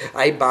 increase.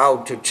 I bow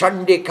to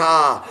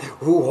Chandika,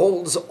 who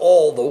holds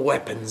all the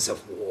weapons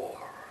of war.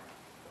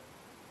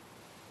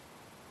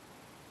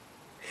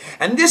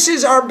 And this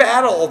is our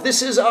battle.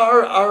 This is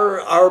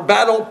our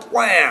battle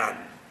plan.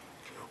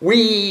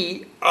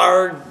 We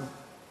are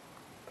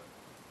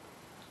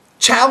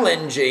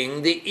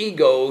challenging the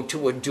ego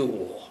to a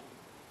duel.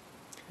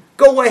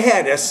 Go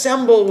ahead,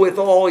 assemble with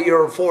all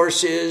your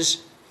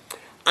forces.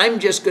 I'm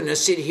just going to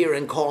sit here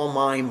and call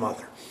my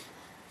mother.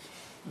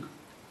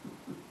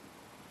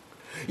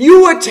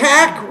 You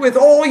attack with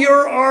all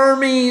your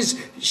armies.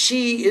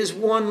 She is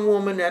one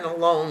woman and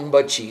alone,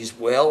 but she's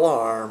well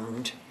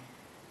armed.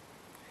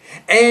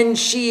 And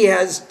she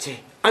has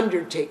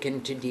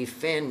undertaken to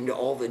defend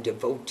all the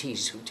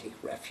devotees who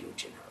take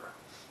refuge in her.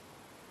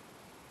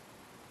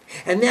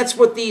 And that's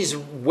what these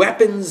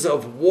weapons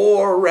of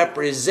war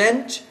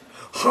represent.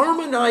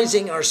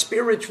 Harmonizing our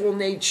spiritual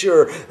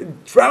nature,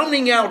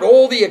 drowning out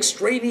all the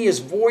extraneous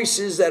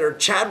voices that are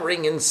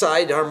chattering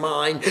inside our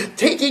mind,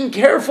 taking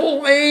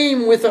careful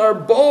aim with our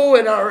bow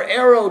and our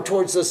arrow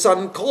towards the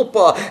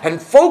sankalpa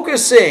and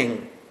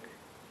focusing,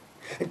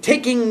 and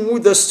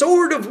taking the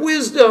sword of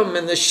wisdom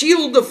and the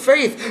shield of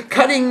faith,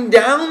 cutting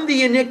down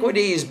the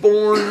iniquities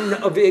born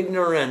of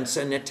ignorance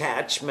and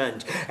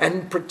attachment,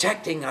 and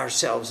protecting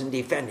ourselves and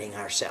defending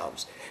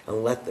ourselves,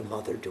 and let the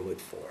mother do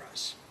it for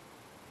us.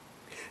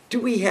 Do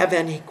we have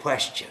any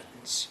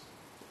questions?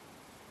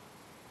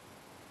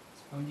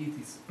 Swamiji,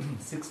 these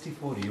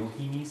 64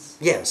 yoginis.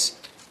 Yes.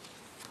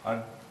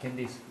 Can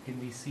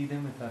we see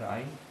them with our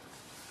eye?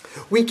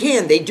 We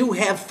can. They do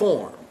have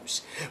forms.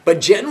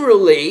 But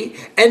generally,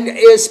 and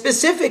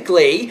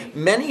specifically,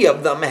 many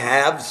of them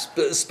have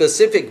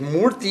specific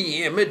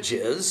murti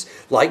images,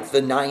 like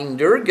the 9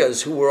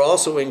 Durgas, who were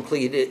also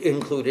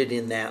included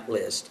in that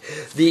list.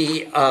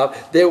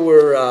 There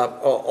were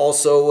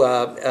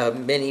also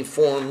many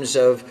forms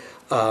of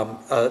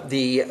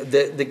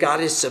the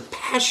goddess of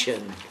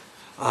passion,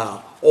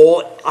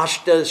 or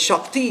Ashta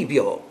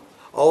Shaktibhyo.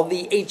 All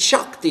the 8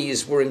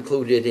 Shaktis were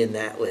included in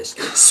that list.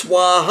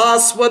 Swaha,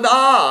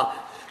 Swada,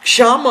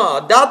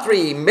 Kshama,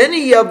 Datri,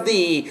 many of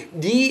the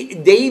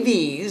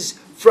Devis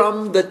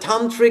from the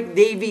Tantric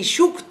Devi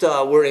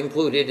Shukta were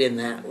included in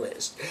that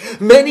list.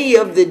 Many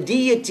of the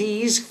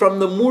deities from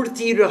the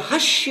Murti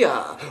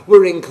Rahasya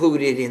were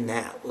included in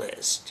that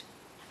list.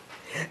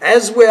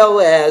 As well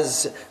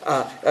as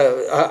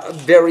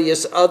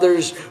various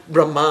others,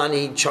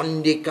 Brahmani,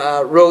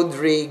 Chandika,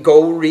 Rodri,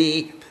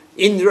 Gauri,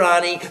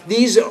 Indrani.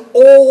 These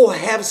all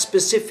have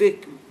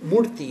specific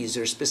murtis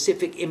or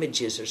specific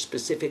images or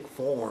specific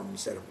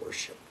forms that are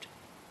worshipped.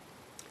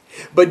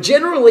 But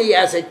generally,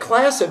 as a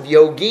class of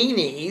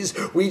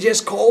yoginis, we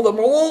just call them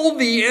all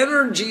the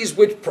energies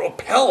which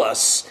propel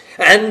us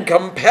and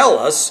compel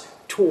us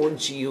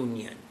towards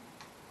union.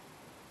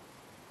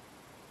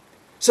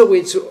 So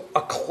it's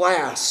a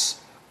class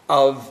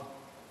of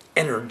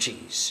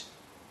energies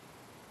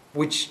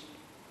which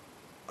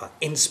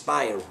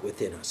inspire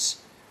within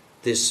us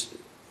this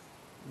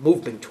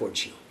movement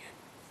towards union.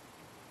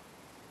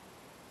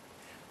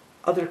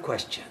 Other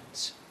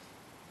questions?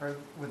 Or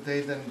would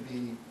they then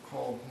be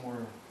called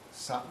more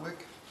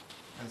sattvic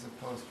as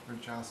opposed to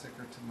rajasic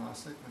or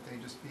tamasic? Would they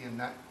just be in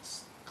that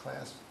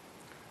class?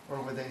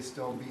 Or would they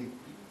still be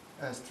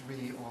as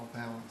three all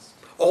balanced?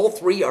 All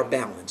three are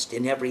balanced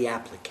in every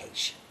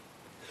application.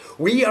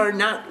 We are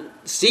not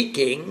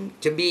seeking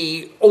to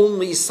be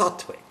only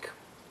sattvic.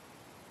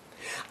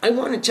 I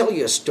want to tell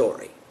you a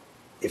story,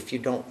 if you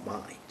don't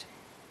mind.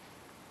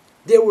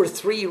 There were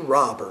 3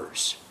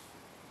 robbers.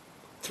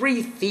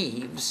 3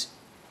 thieves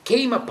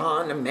came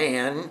upon a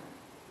man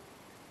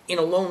in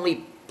a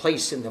lonely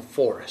place in the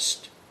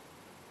forest.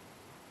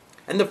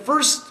 And the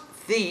first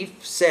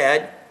thief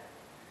said,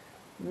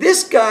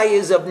 "This guy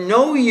is of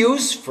no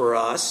use for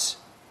us.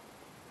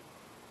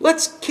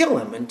 Let's kill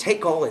him and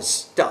take all his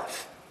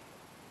stuff."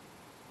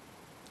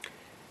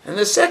 And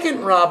the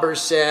second robber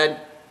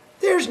said,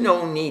 "There's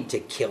no need to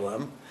kill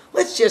him.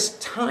 Let's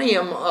just tie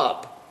him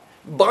up,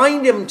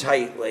 bind him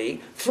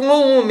tightly,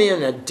 throw him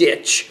in a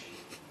ditch,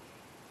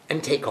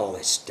 and take all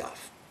his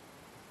stuff."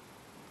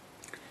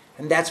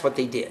 And that's what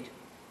they did.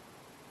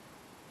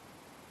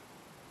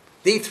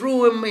 They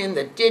threw him in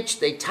the ditch,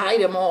 they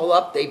tied him all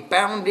up, they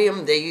bound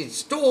him, they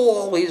stole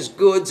all his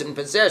goods and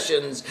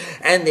possessions,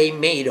 and they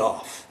made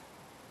off.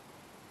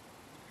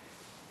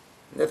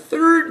 The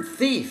third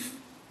thief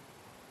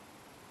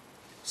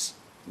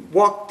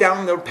walked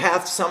down the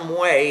path some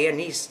way, and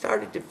he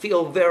started to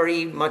feel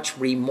very much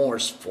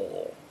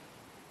remorseful.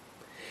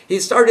 He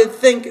started to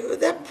think,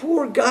 that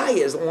poor guy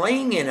is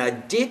laying in a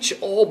ditch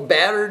all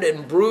battered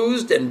and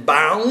bruised and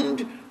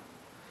bound.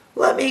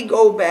 Let me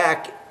go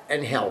back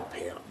and help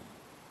him.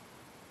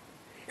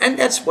 And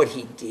that's what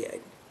he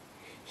did.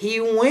 He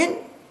went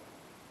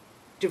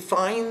to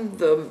find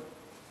the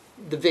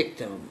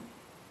victim,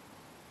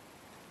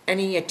 and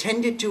he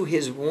attended to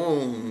his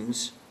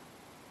wounds,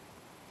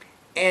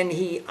 and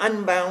he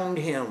unbound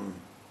him,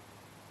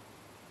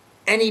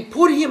 and he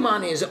put him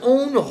on his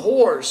own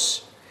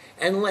horse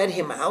and led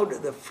him out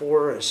of the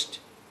forest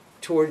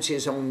towards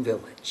his own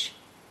village.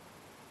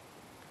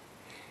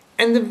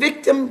 And the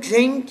victim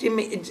came to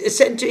me,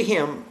 said to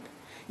him,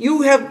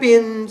 "You have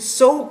been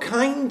so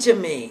kind to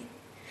me.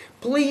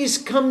 Please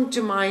come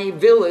to my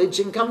village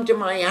and come to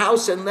my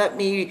house and let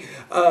me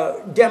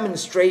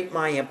demonstrate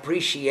my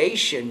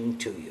appreciation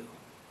to you."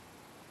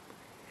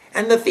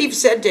 And the thief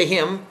said to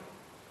him,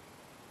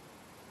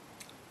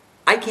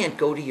 "I can't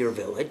go to your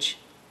village."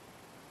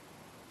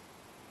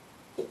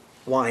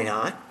 "Why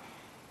not?"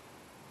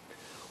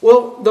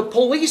 "Well, the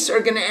police are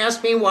going to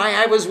ask me why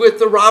I was with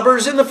the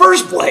robbers in the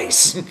first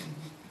place."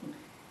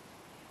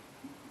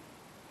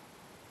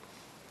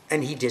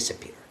 And he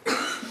disappeared.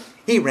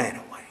 He ran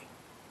away.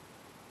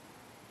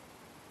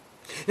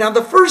 Now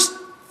the first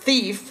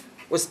thief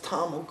was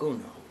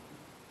Tamoguna.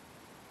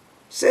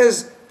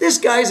 Says, "This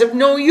guy's of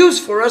no use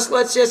for us,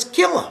 let's just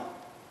kill him."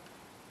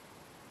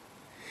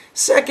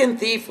 Second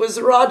thief was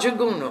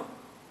Rajaguna.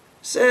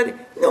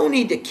 Said, "No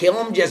need to kill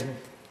him, just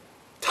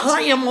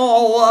tie him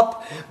all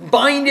up,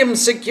 bind him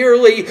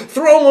securely,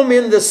 throw him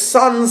in the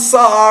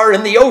sansar,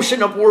 in the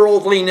ocean of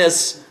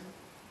worldliness,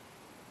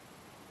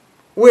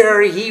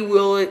 where he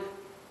will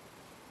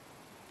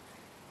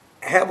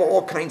have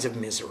all kinds of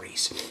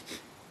miseries."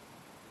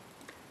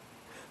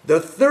 The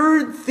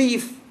third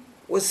thief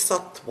was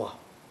Sattva.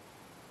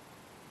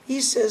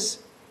 He says,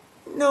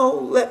 "No,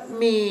 let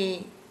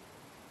me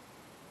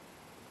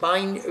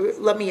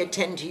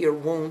attend to your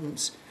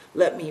wounds.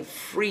 Let me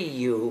free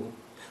you.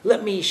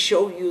 Let me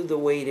show you the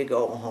way to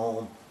go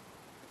home.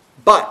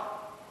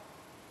 But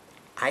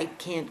I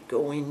can't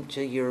go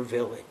into your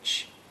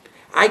village.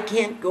 I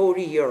can't go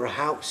to your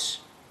house,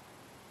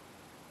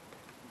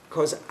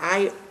 because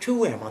I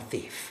too am a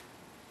thief."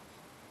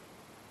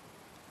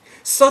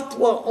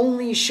 Sattva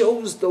only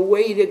shows the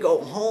way to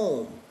go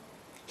home.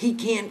 He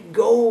can't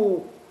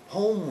go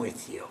home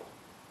with you.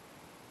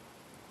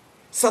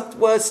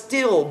 Sattva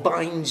still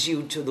binds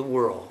you to the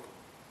world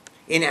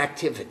in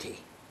activity.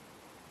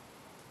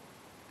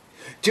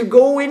 To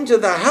go into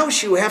the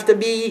house, you have to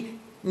be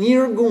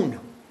nirguna,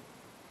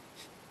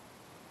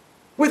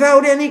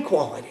 without any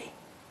quality.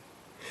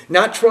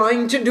 Not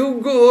trying to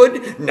do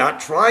good, not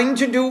trying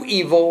to do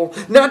evil,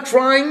 not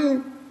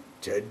trying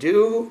to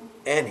do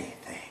anything.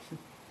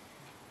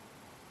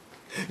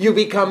 You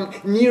become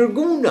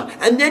nirguna,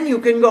 and then you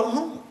can go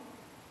home.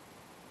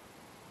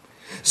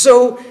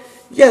 So,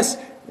 yes,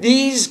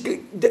 these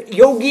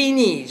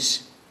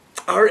yoginis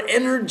are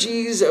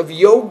energies of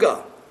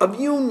yoga, of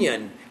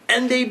union,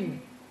 and they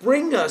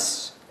propel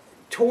us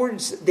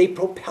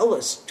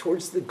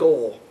towards the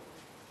goal.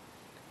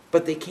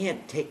 But they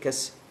can't take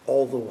us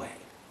all the way.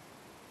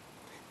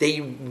 They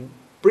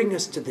bring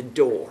us to the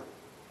door,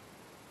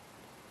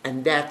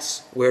 and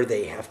that's where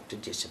they have to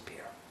disappear.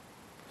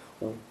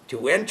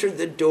 To enter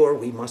the door,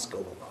 we must go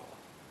alone.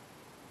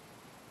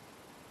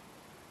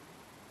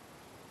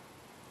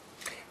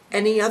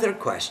 Any other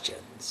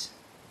questions?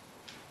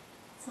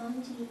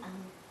 Swamiji,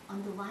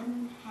 on the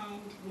one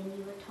hand, when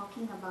you were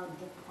talking about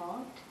the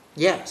pot,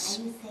 Yes.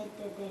 And you said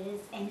that there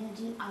is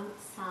energy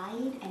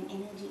outside and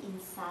energy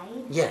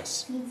inside.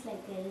 Yes. It seems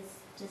like there is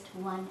just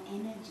one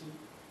energy.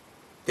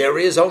 There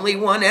is only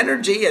one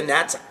energy, and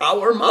that's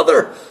our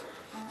mother.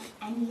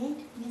 And yet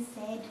you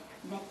said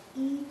that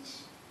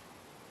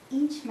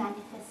each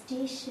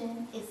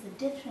manifestation is a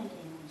different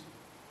energy.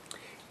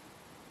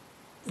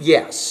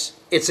 Yes,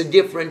 it's a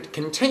different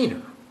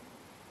container.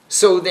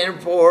 So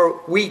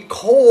therefore, we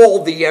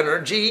call the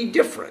energy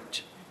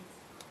different.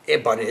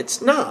 But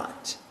it's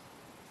not.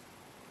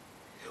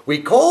 We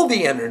call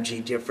the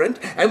energy different,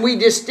 and we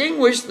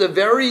distinguish the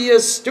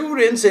various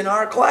students in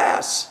our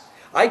class.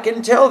 I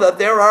can tell that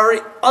there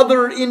are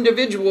other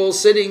individuals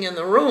sitting in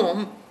the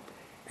room,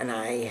 and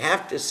I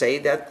have to say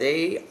that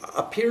they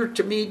appear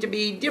to me to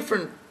be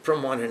different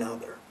from one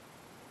another.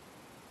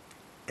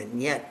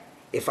 And yet,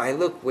 if I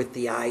look with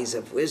the eyes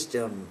of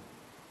wisdom,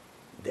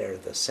 they're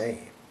the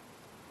same.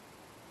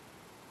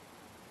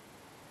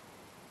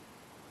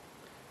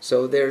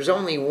 So there's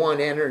only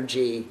one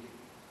energy,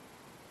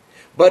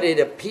 but it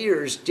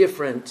appears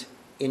different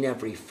in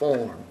every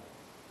form.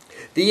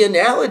 The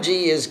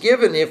analogy is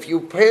given if you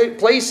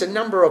place a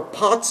number of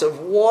pots of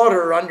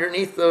water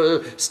underneath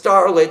the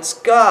starlit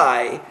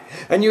sky,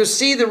 and you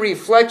see the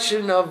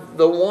reflection of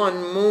the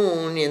one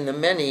moon in the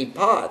many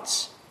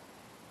pots.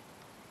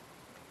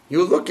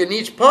 You look in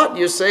each pot,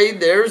 you say,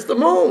 there's the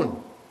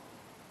moon.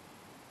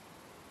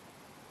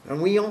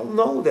 And we all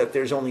know that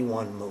there's only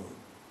one moon.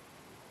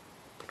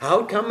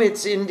 How come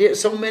it's in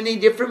so many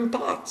different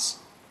pots?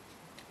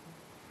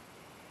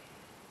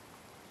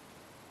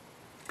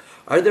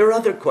 Are there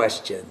other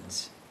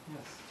questions?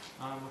 Yes.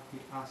 With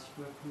the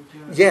Astra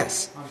Puja.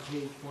 Yes. On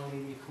page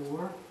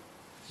 184,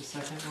 the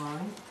second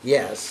line.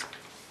 Yes.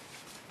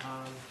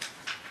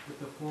 With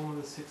the form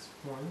of the 6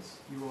 points,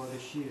 you are the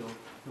shield,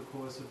 the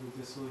cause of the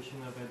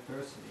dissolution of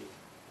adversity.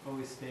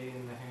 Always stay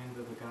in the hand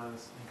of the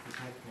goddess and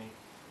protect me.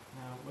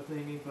 Now, what do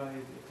they mean by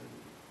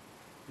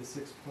the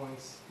 6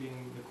 points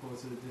being the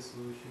cause of the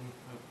dissolution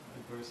of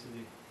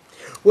adversity?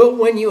 Well,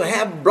 when you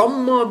have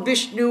Brahma,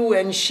 Vishnu,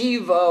 and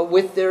Shiva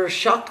with their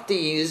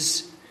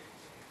Shaktis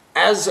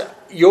as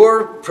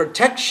your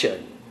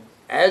protection,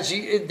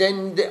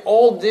 then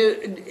all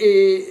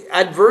the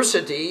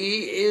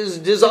adversity is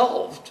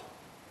dissolved.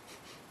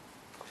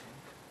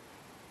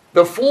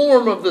 The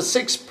form of the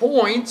 6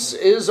 points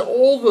is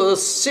all the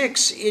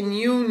 6 in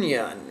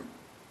union.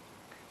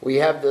 We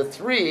have the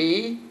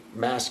 3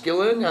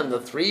 masculine and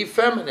the 3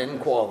 feminine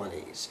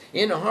qualities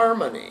in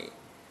harmony,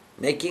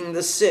 making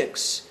the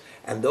 6.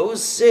 And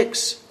those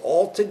 6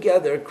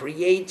 altogether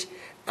create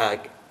a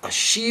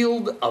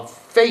shield of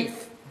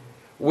faith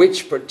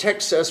which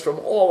protects us from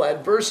all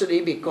adversity,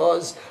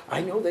 because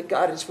I know that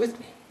God is with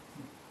me.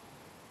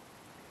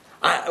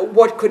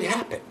 What could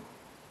happen?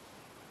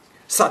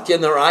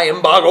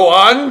 Satyanarayana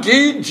Bhagavan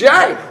Ki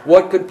Jai.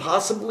 What could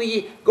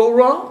possibly go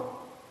wrong?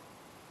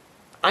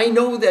 I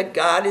know that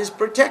God is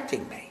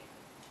protecting me.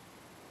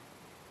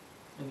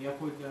 And the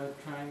upward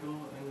triangle,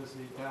 and there's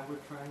the downward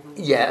triangle?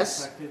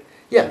 Yes. Reflected.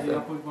 Yeah. So the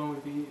upward one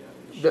would be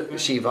The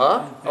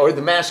Shiva, or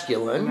the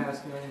masculine,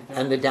 masculine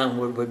and the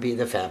downward would be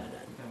the feminine.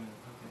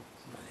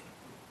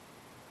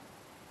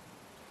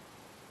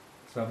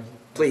 Swamiji,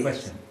 Please.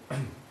 question.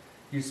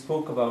 You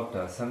spoke about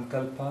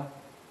sankalpa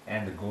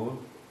and the goal.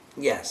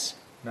 Yes.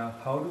 Now,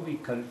 how do we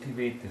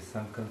cultivate the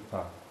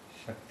sankalpa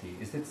shakti?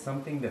 Is it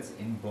something that's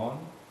inborn,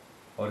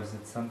 or is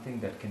it something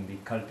that can be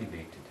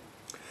cultivated?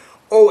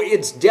 Oh,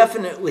 it's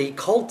definitely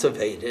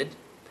cultivated.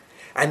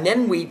 And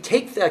then we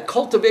take that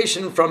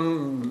cultivation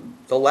from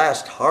the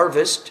last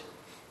harvest,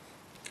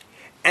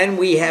 and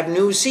we have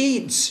new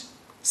seeds,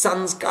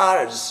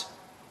 sanskars,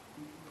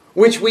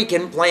 which we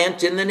can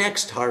plant in the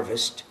next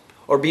harvest,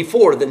 or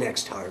before the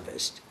next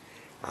harvest.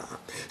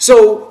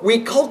 So we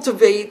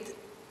cultivate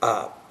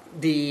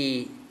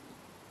the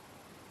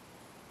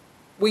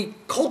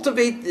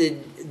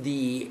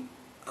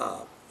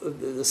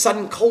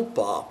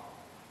sankalpa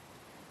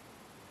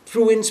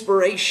through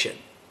inspiration.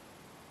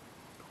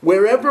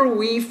 Wherever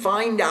we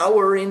find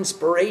our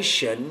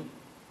inspiration,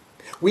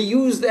 we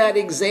use that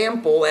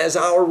example as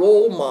our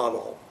role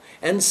model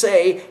and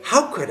say,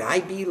 how could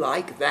I be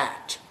like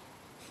that?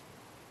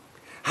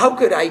 How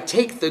could I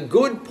take the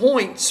good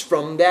points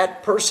from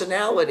that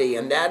personality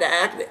and that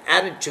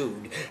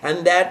attitude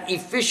and that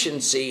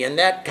efficiency and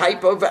that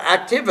type of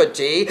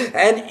activity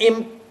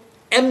and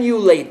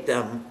emulate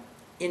them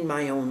in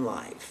my own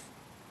life?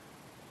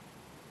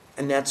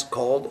 And that's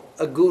called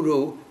a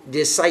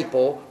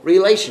guru-disciple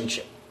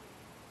relationship.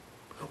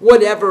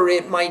 Whatever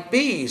it might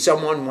be,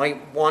 someone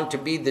might want to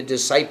be the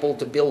disciple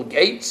to Bill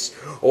Gates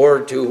or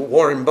to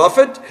Warren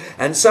Buffett,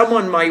 and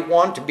someone might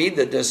want to be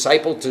the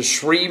disciple to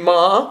Sri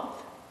Ma,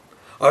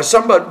 or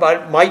somebody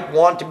might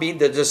want to be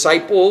the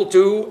disciple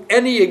to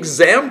any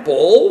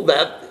example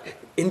that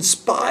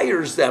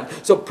inspires them.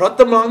 So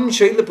Pratamang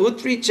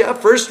Shailaputricha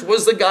first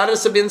was the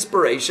goddess of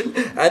inspiration,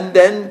 and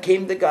then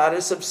came the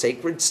goddess of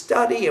sacred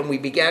study, and we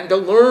began to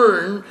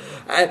learn.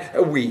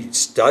 We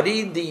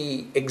studied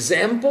the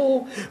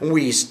example,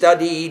 we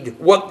studied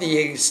what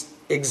the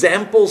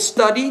example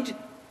studied,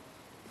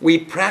 We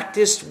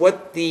practiced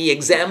what the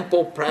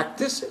example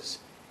practices.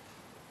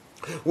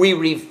 We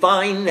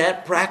refine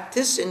that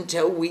practice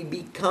until we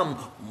become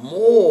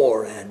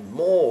more and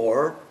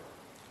more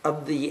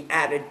of the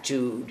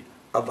attitude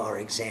of our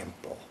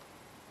example.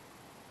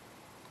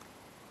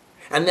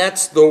 And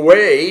that's the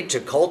way to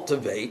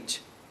cultivate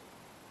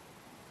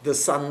the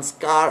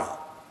sanskara,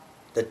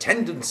 the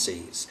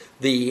tendencies,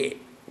 the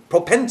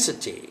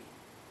propensity,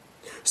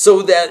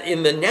 so that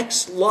in the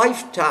next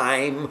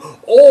lifetime,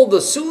 all the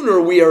sooner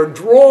we are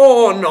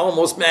drawn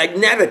almost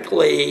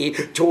magnetically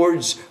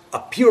towards a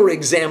pure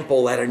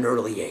example at an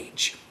early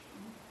age.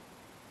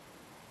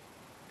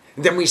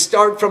 Then we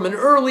start from an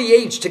early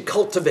age to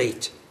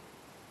cultivate.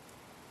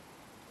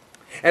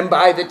 And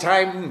by the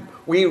time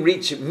we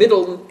reach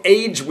middle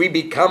age, we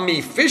become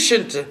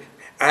efficient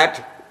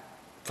at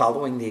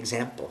following the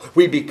example.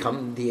 We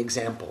become the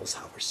examples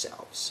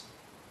ourselves.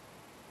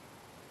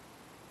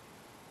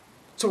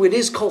 So it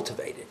is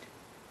cultivated.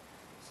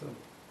 So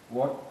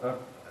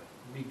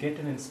we get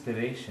an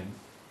inspiration,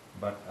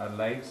 but our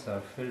lives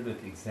are filled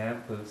with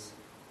examples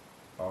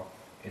of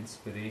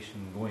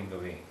inspiration going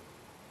away.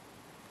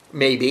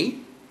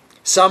 Maybe.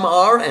 Some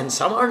are and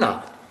some are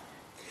not.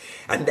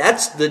 And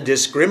that's the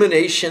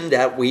discrimination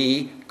that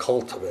we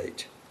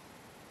cultivate.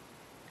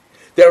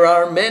 There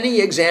are many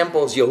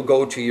examples. You'll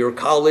go to your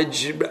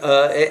college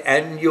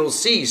and you'll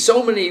see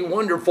so many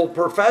wonderful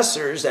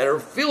professors that are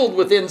filled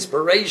with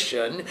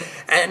inspiration,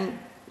 and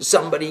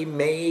somebody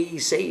may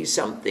say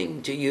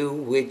something to you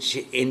which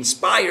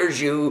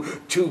inspires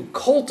you to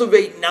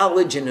cultivate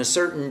knowledge in a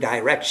certain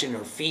direction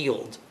or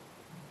field.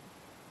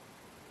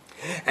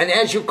 And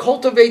as you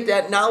cultivate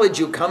that knowledge,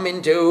 you come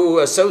into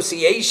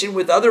association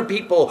with other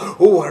people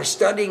who are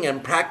studying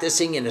and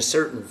practicing in a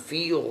certain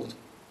field.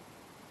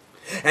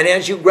 And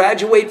as you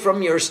graduate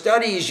from your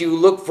studies, you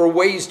look for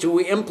ways to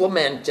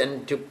implement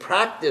and to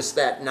practice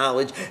that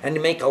knowledge and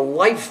to make a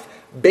life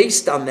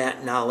based on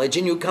that knowledge.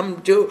 And you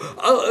come to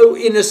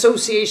in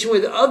association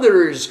with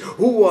others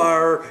who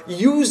are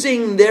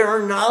using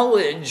their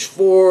knowledge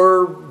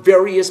for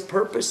various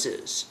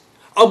purposes,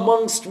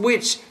 amongst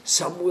which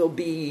some will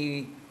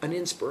be an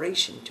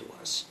inspiration to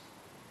us.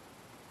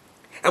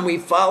 And we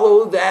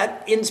follow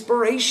that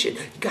inspiration.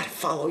 You got to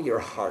follow your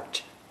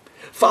heart.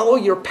 Follow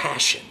your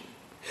passion.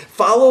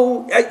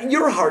 Follow,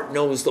 your heart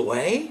knows the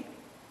way.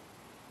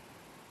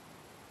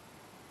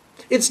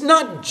 It's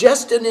not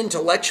just an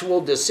intellectual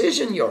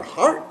decision. Your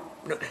heart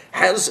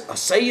has a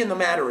say in the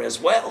matter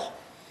as well.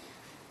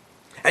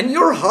 And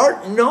your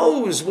heart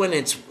knows when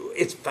it's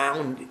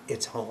found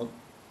its home.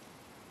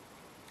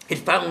 It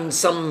found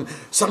some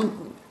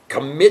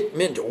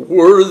commitment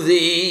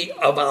worthy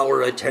of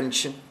our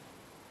attention.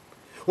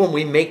 When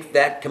we make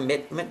that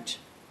commitment.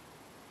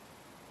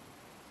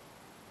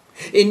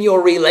 In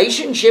your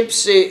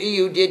relationships,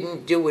 you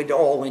didn't do it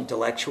all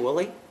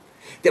intellectually.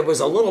 There was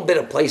a little bit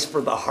of place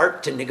for the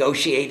heart to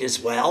negotiate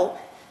as well.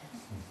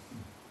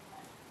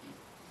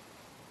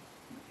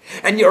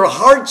 And your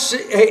hearts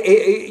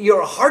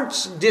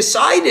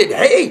decided,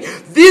 hey,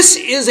 this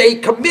is a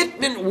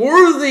commitment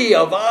worthy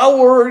of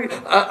our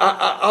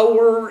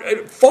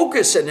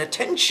focus and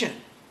attention.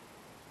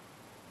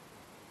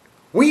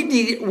 We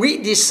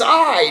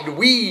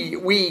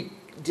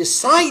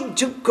decide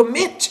to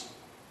commit.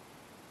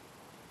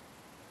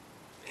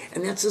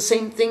 And that's the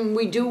same thing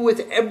we do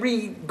with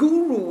every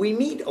guru we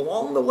meet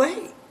along the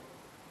way.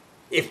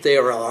 If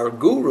they're our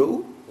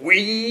guru,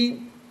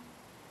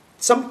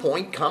 some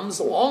point comes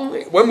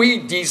along when we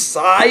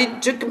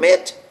decide to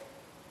commit.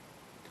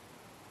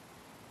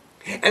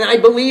 And I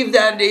believe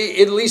that,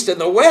 at least in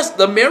the West,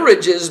 the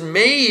marriage is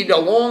made a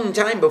long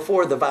time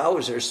before the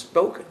vows are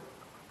spoken.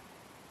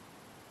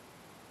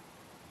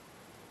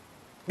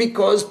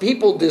 Because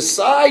people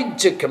decide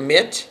to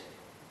commit,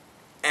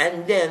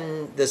 and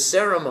then the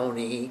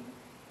ceremony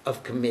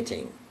of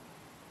committing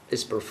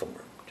is performed.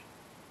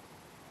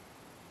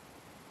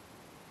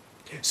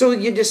 So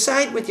you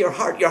decide with your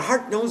heart. Your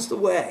heart knows the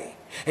way.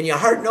 And your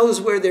heart knows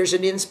where there's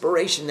an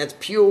inspiration that's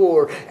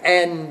pure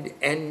and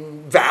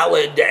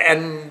valid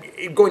and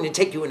going to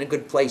take you in a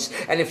good place.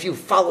 And if you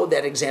follow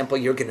that example,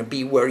 you're going to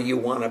be where you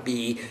want to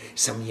be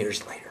some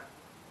years later.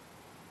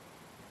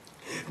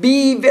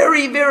 Be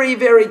very, very,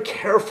 very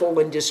careful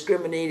in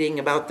discriminating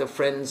about the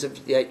friends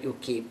that you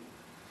keep,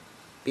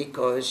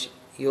 because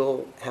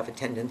you'll have a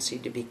tendency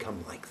to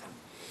become like them.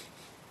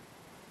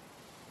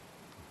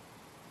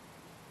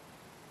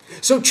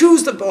 So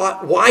choose the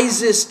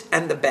wisest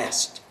and the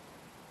best.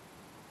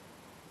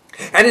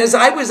 And as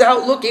I was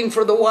out looking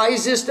for the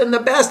wisest and the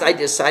best, I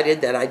decided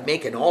that I'd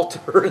make an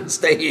altar and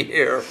stay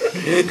here.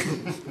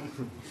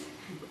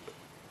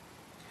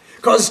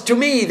 Because to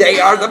me, they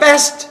are the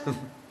best.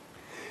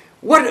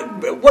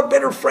 What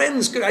better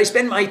friends could I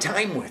spend my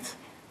time with?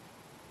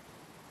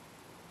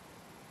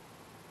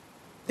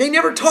 They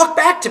never talk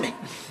back to me.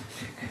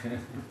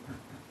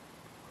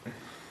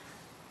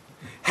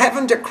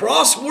 Haven't a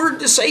cross word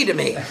to say to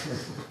me.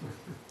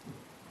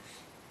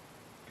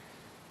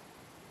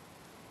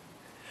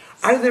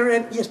 Are there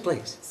any? Yes,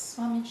 please.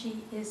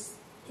 Swamiji, is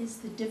Is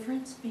the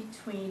difference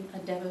between a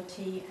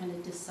devotee and a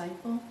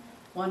disciple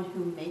one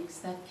who makes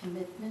that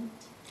commitment?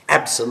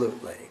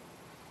 Absolutely.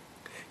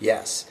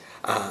 Yes.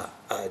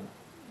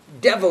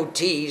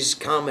 Devotees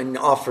come and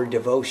offer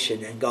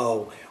devotion and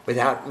go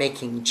without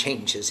making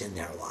changes in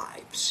their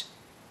lives.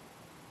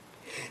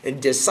 A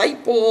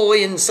disciple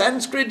in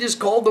Sanskrit is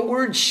called the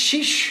word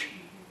shish.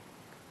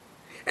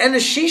 And a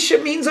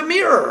shisha means a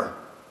mirror.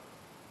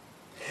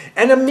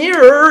 And a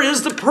mirror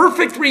is the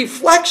perfect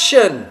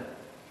reflection.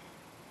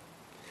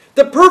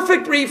 The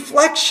perfect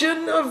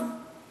reflection of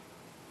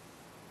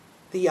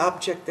the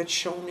object that's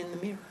shown in the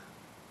mirror.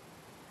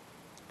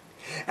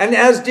 And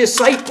as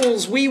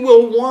disciples, we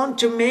will want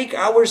to make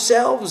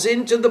ourselves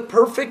into the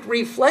perfect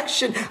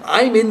reflection.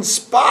 I'm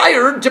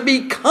inspired to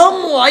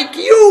become like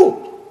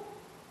you.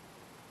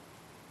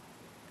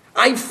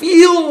 I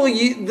feel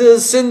the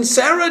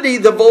sincerity,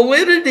 the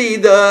validity,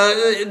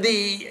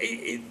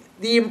 the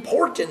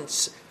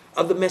importance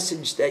of the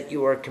message that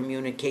you are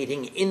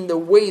communicating in the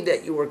way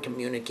that you are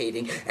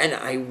communicating. And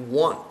I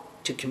want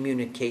to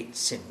communicate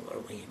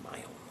similarly in my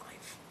own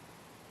life.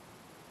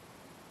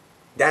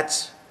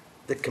 That's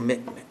the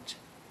commitment.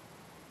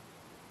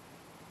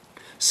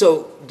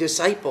 So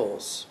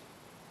disciples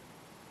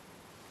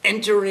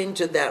enter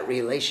into that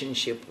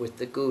relationship with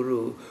the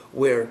Guru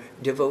where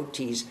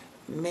devotees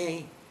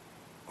may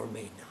or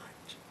may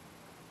not.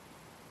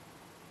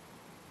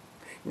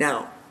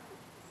 Now,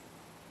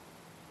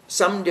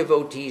 some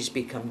devotees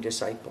become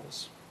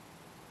disciples,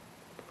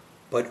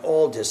 but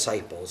all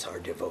disciples are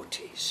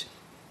devotees.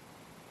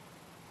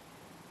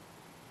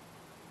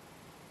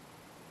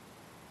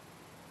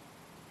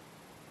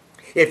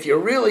 If you're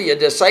really a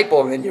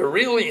disciple and you're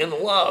really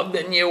in love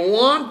and you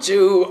want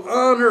to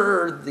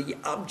honor the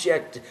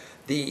object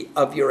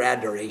of your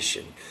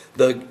adoration,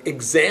 the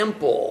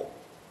example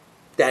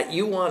that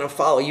you want to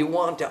follow, you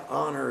want to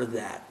honor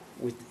that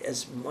with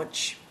as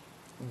much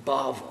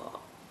bhava,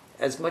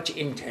 as much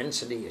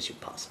intensity as you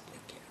possibly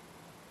can.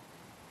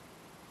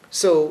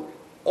 So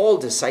all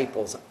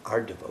disciples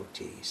are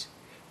devotees,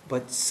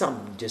 but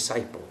some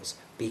disciples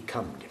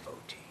become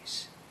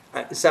devotees.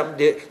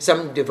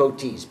 Some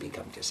devotees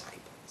become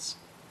disciples.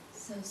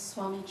 So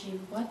Swamiji,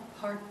 what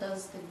part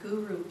does the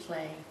Guru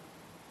play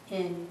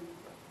in?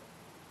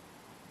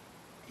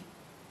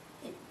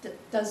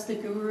 Does the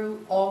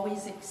Guru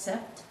always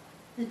accept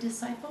the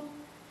disciple?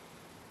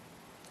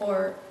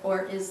 Or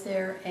is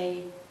there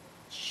a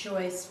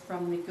choice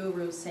from the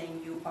Guru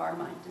saying, you are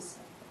my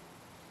disciple?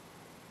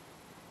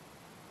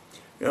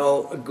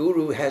 No, a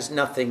Guru has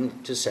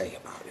nothing to say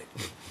about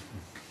it.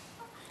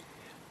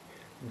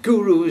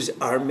 Gurus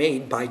are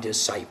made by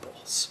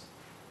disciples.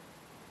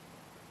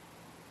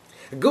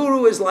 A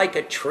guru is like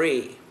a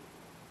tree.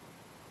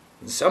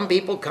 And some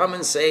people come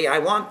and say, I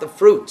want the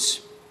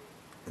fruits.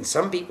 And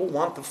some people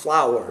want the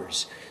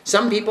flowers.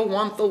 Some people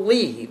want the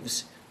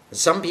leaves. And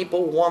some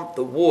people want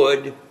the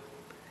wood.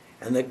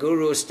 And the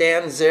Guru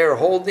stands there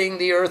holding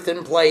the earth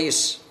in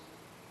place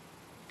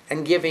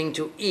and giving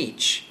to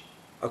each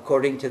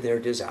according to their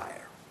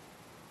desire.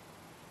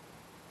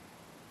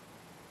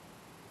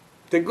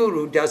 The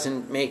Guru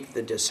doesn't make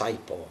the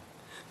disciple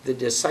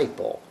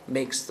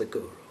makes the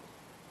Guru.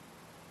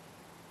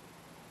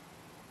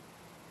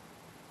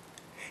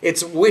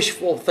 It's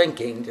wishful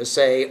thinking to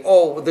say,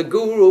 oh, the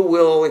Guru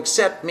will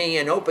accept me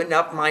and open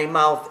up my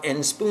mouth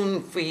and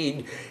spoon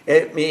feed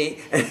me,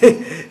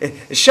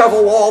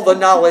 shovel all the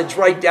knowledge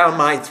right down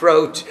my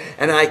throat,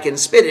 and I can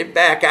spit it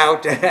back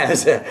out on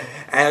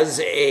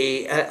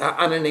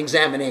an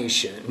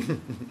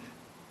examination.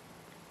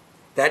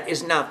 That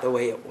is not the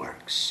way it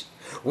works.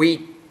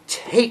 We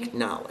take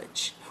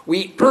knowledge.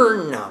 We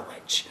earn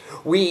knowledge.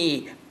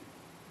 We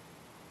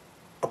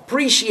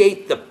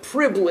appreciate the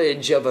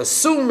privilege of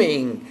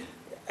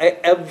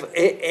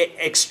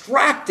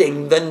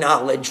extracting the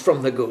knowledge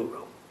from the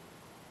Guru.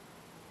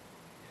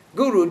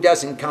 Guru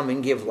doesn't come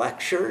and give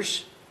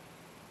lectures.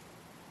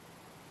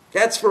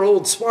 That's for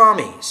old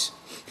swamis.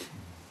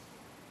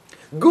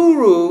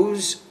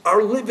 Gurus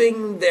are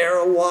living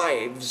their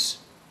lives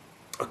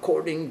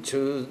according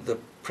to the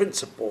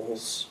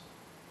principles,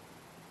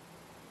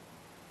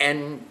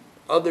 and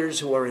others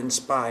who are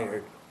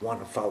inspired want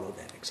to follow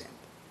that example.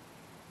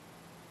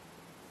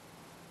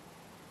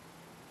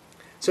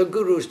 So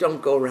gurus don't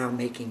go around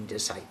making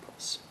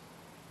disciples.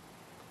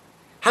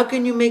 How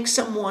can you make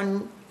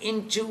someone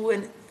into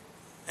an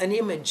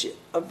image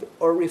of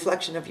or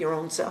reflection of your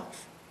own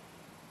self?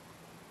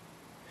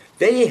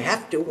 They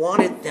have to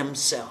want it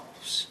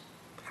themselves.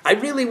 I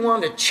really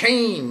want to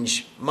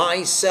change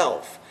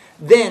myself.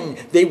 Then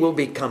they will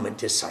become a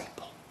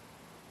disciple.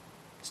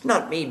 It's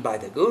not made by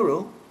the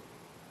Guru.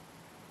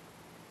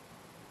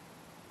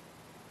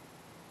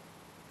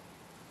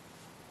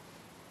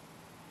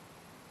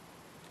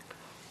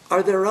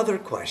 Are there other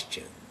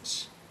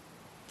questions?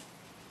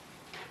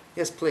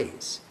 Yes,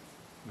 please.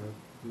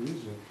 There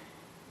is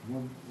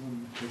one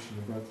question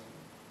about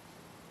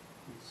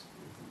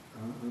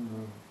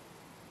on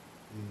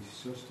the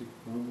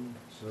Sastik-Bam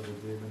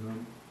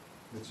Savadevanam.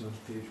 It's on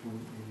page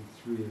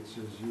 183. It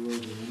says, you are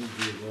the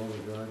energy of all the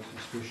gods,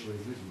 especially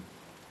hidden.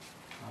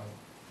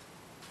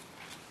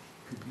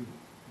 Could you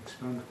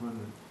expand upon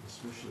the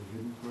especially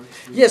hidden part?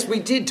 Please? Yes, we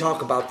did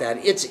talk about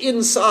that. It's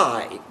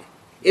inside.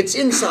 It's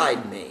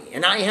inside me,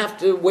 and I have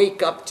to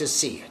wake up to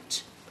see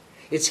it.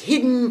 It's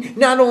hidden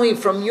not only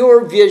from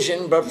your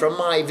vision, but from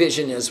my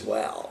vision as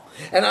well.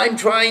 And I'm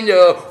trying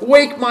to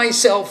wake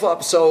myself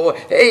up. So,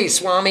 hey,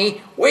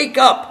 Swami, wake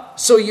up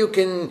so you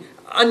can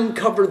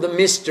uncover the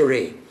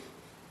mystery.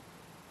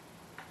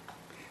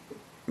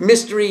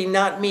 Mystery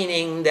not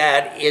meaning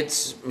that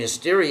it's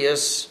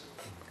mysterious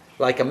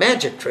like a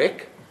magic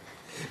trick.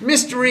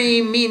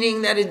 Mystery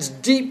meaning that it's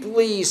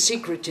deeply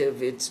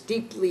secretive, it's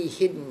deeply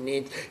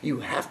hidden. You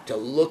have to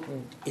look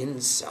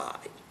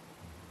inside.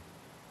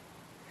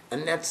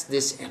 And that's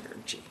this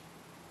energy.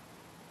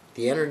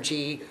 The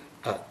energy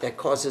that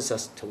causes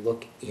us to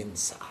look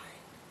inside.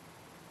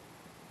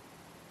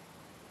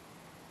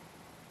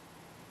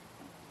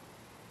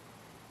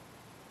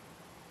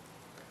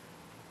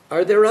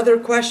 Are there other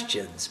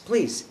questions?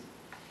 Please.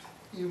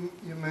 You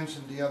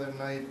mentioned the other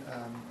night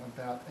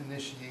about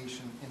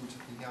initiation into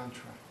the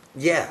yantra,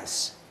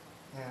 Yes.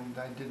 and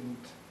I didn't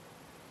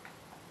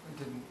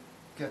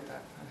get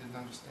that. I didn't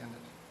understand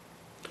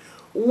it.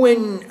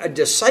 When a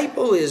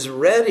disciple is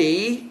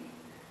ready,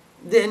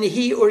 then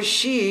he or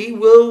she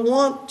will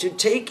want to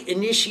take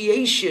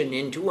initiation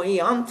into a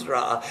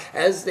yantra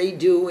as they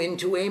do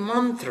into a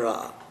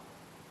mantra.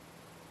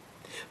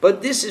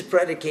 But this is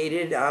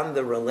predicated on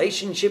the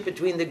relationship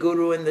between the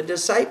guru and the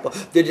disciple.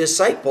 The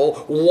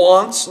disciple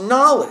wants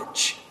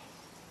knowledge.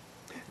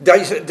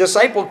 The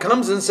disciple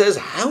comes and says,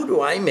 how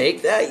do I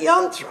make that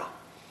yantra?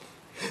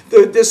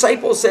 The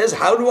disciple says,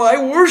 how do I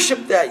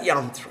worship that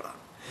yantra?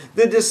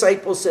 The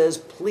disciple says,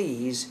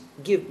 please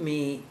give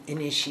me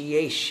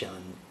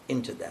initiation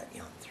into that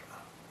yantra.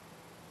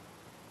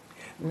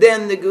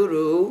 Then the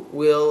guru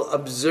will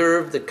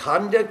observe the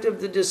conduct of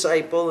the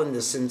disciple and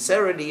the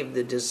sincerity of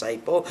the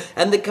disciple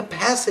and the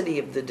capacity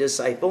of the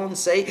disciple and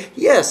say,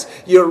 yes,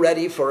 you're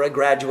ready for a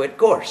graduate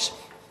course.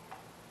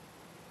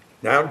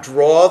 Now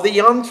draw the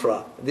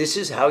yantra. This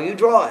is how you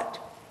draw it.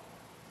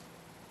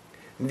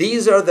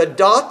 These are the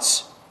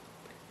dots.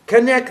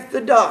 Connect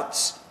the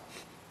dots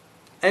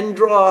and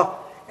draw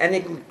and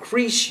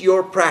increase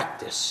your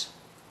practice.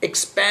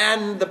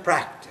 Expand the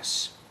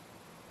practice.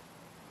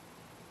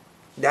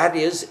 That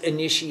is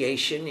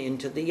initiation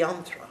into the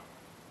yantra.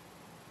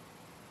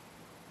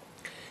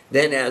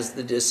 Then as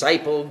the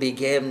disciple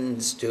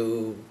begins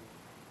to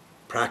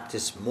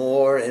practice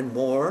more and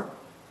more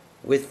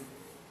with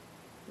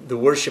the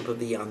worship of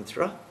the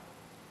yantra,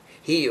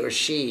 he or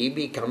she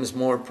becomes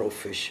more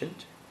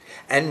proficient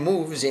and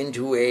moves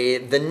into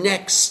the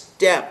next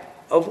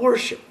step of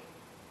worship,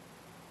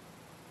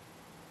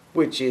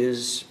 which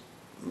is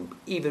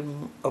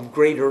even of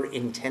greater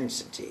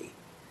intensity,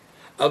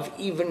 of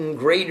even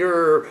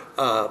greater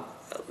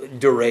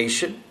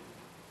duration,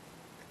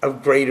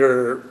 of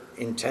greater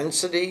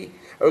intensity.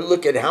 Or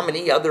look at how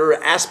many other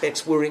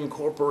aspects we're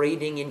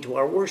incorporating into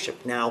our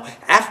worship now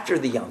after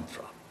the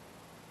yantra.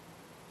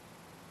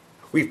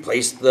 We've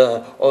placed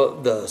the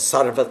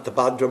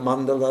Sarvatabhadra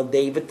Mandala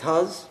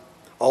Devatas,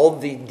 all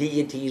the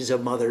deities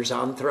of Mother's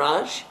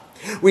entourage.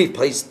 We've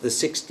placed the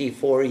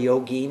 64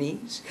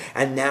 Yoginis,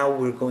 and now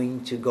we're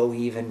going to go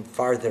even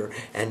farther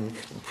and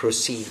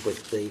proceed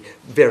with the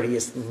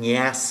various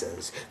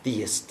nyasas,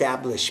 the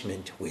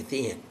establishment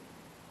within.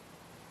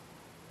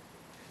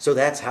 So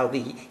that's how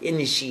the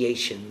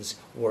initiations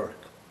work.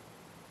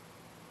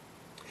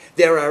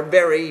 There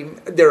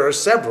are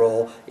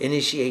several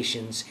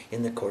initiations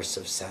in the course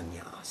of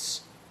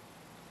sannyas.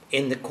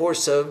 In the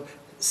course of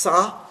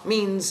sa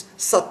means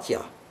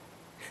satya.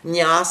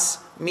 Nyas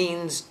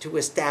means to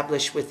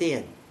establish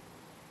within.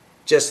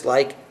 Just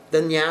like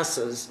the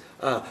nyasas,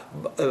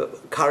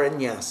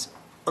 karanyas,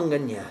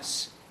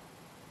 anganyas,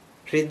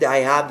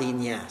 hridayadi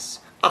nyas,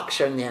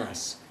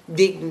 akshanyas,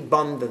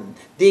 digbandhan,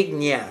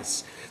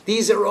 dignyas.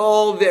 These are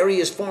all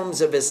various forms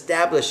of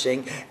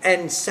establishing,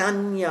 and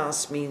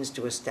sannyas means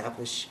to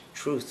establish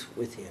truth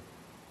within,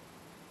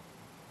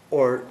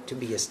 or to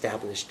be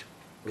established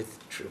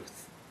with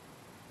truth.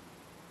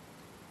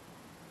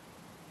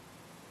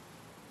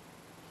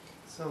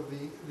 So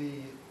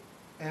the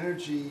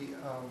energy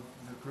of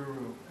the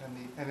guru and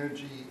the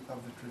energy of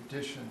the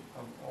tradition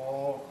of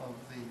all of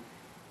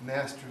the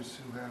masters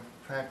who have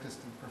practiced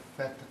and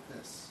perfected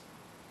this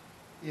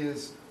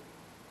is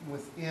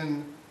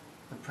within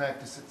the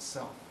practice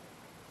itself.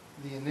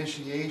 The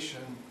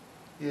initiation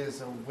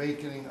is a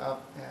wakening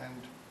up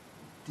and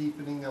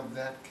deepening of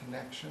that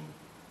connection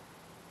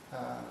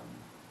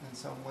in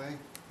some way.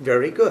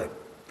 Very good.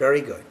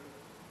 Very good.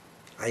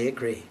 I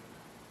agree.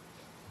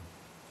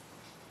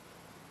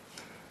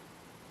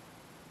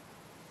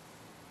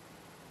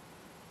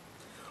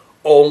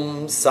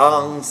 Om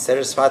Sang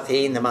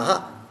Saraswati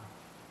Namaha.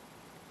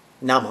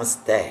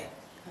 Namaste.